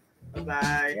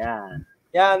 Bye-bye. Yan.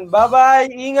 Yan, bye-bye.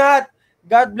 Ingat.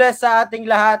 God bless sa ating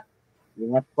lahat.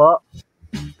 Ingat po.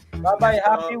 Bye-bye.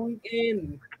 Happy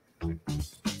weekend.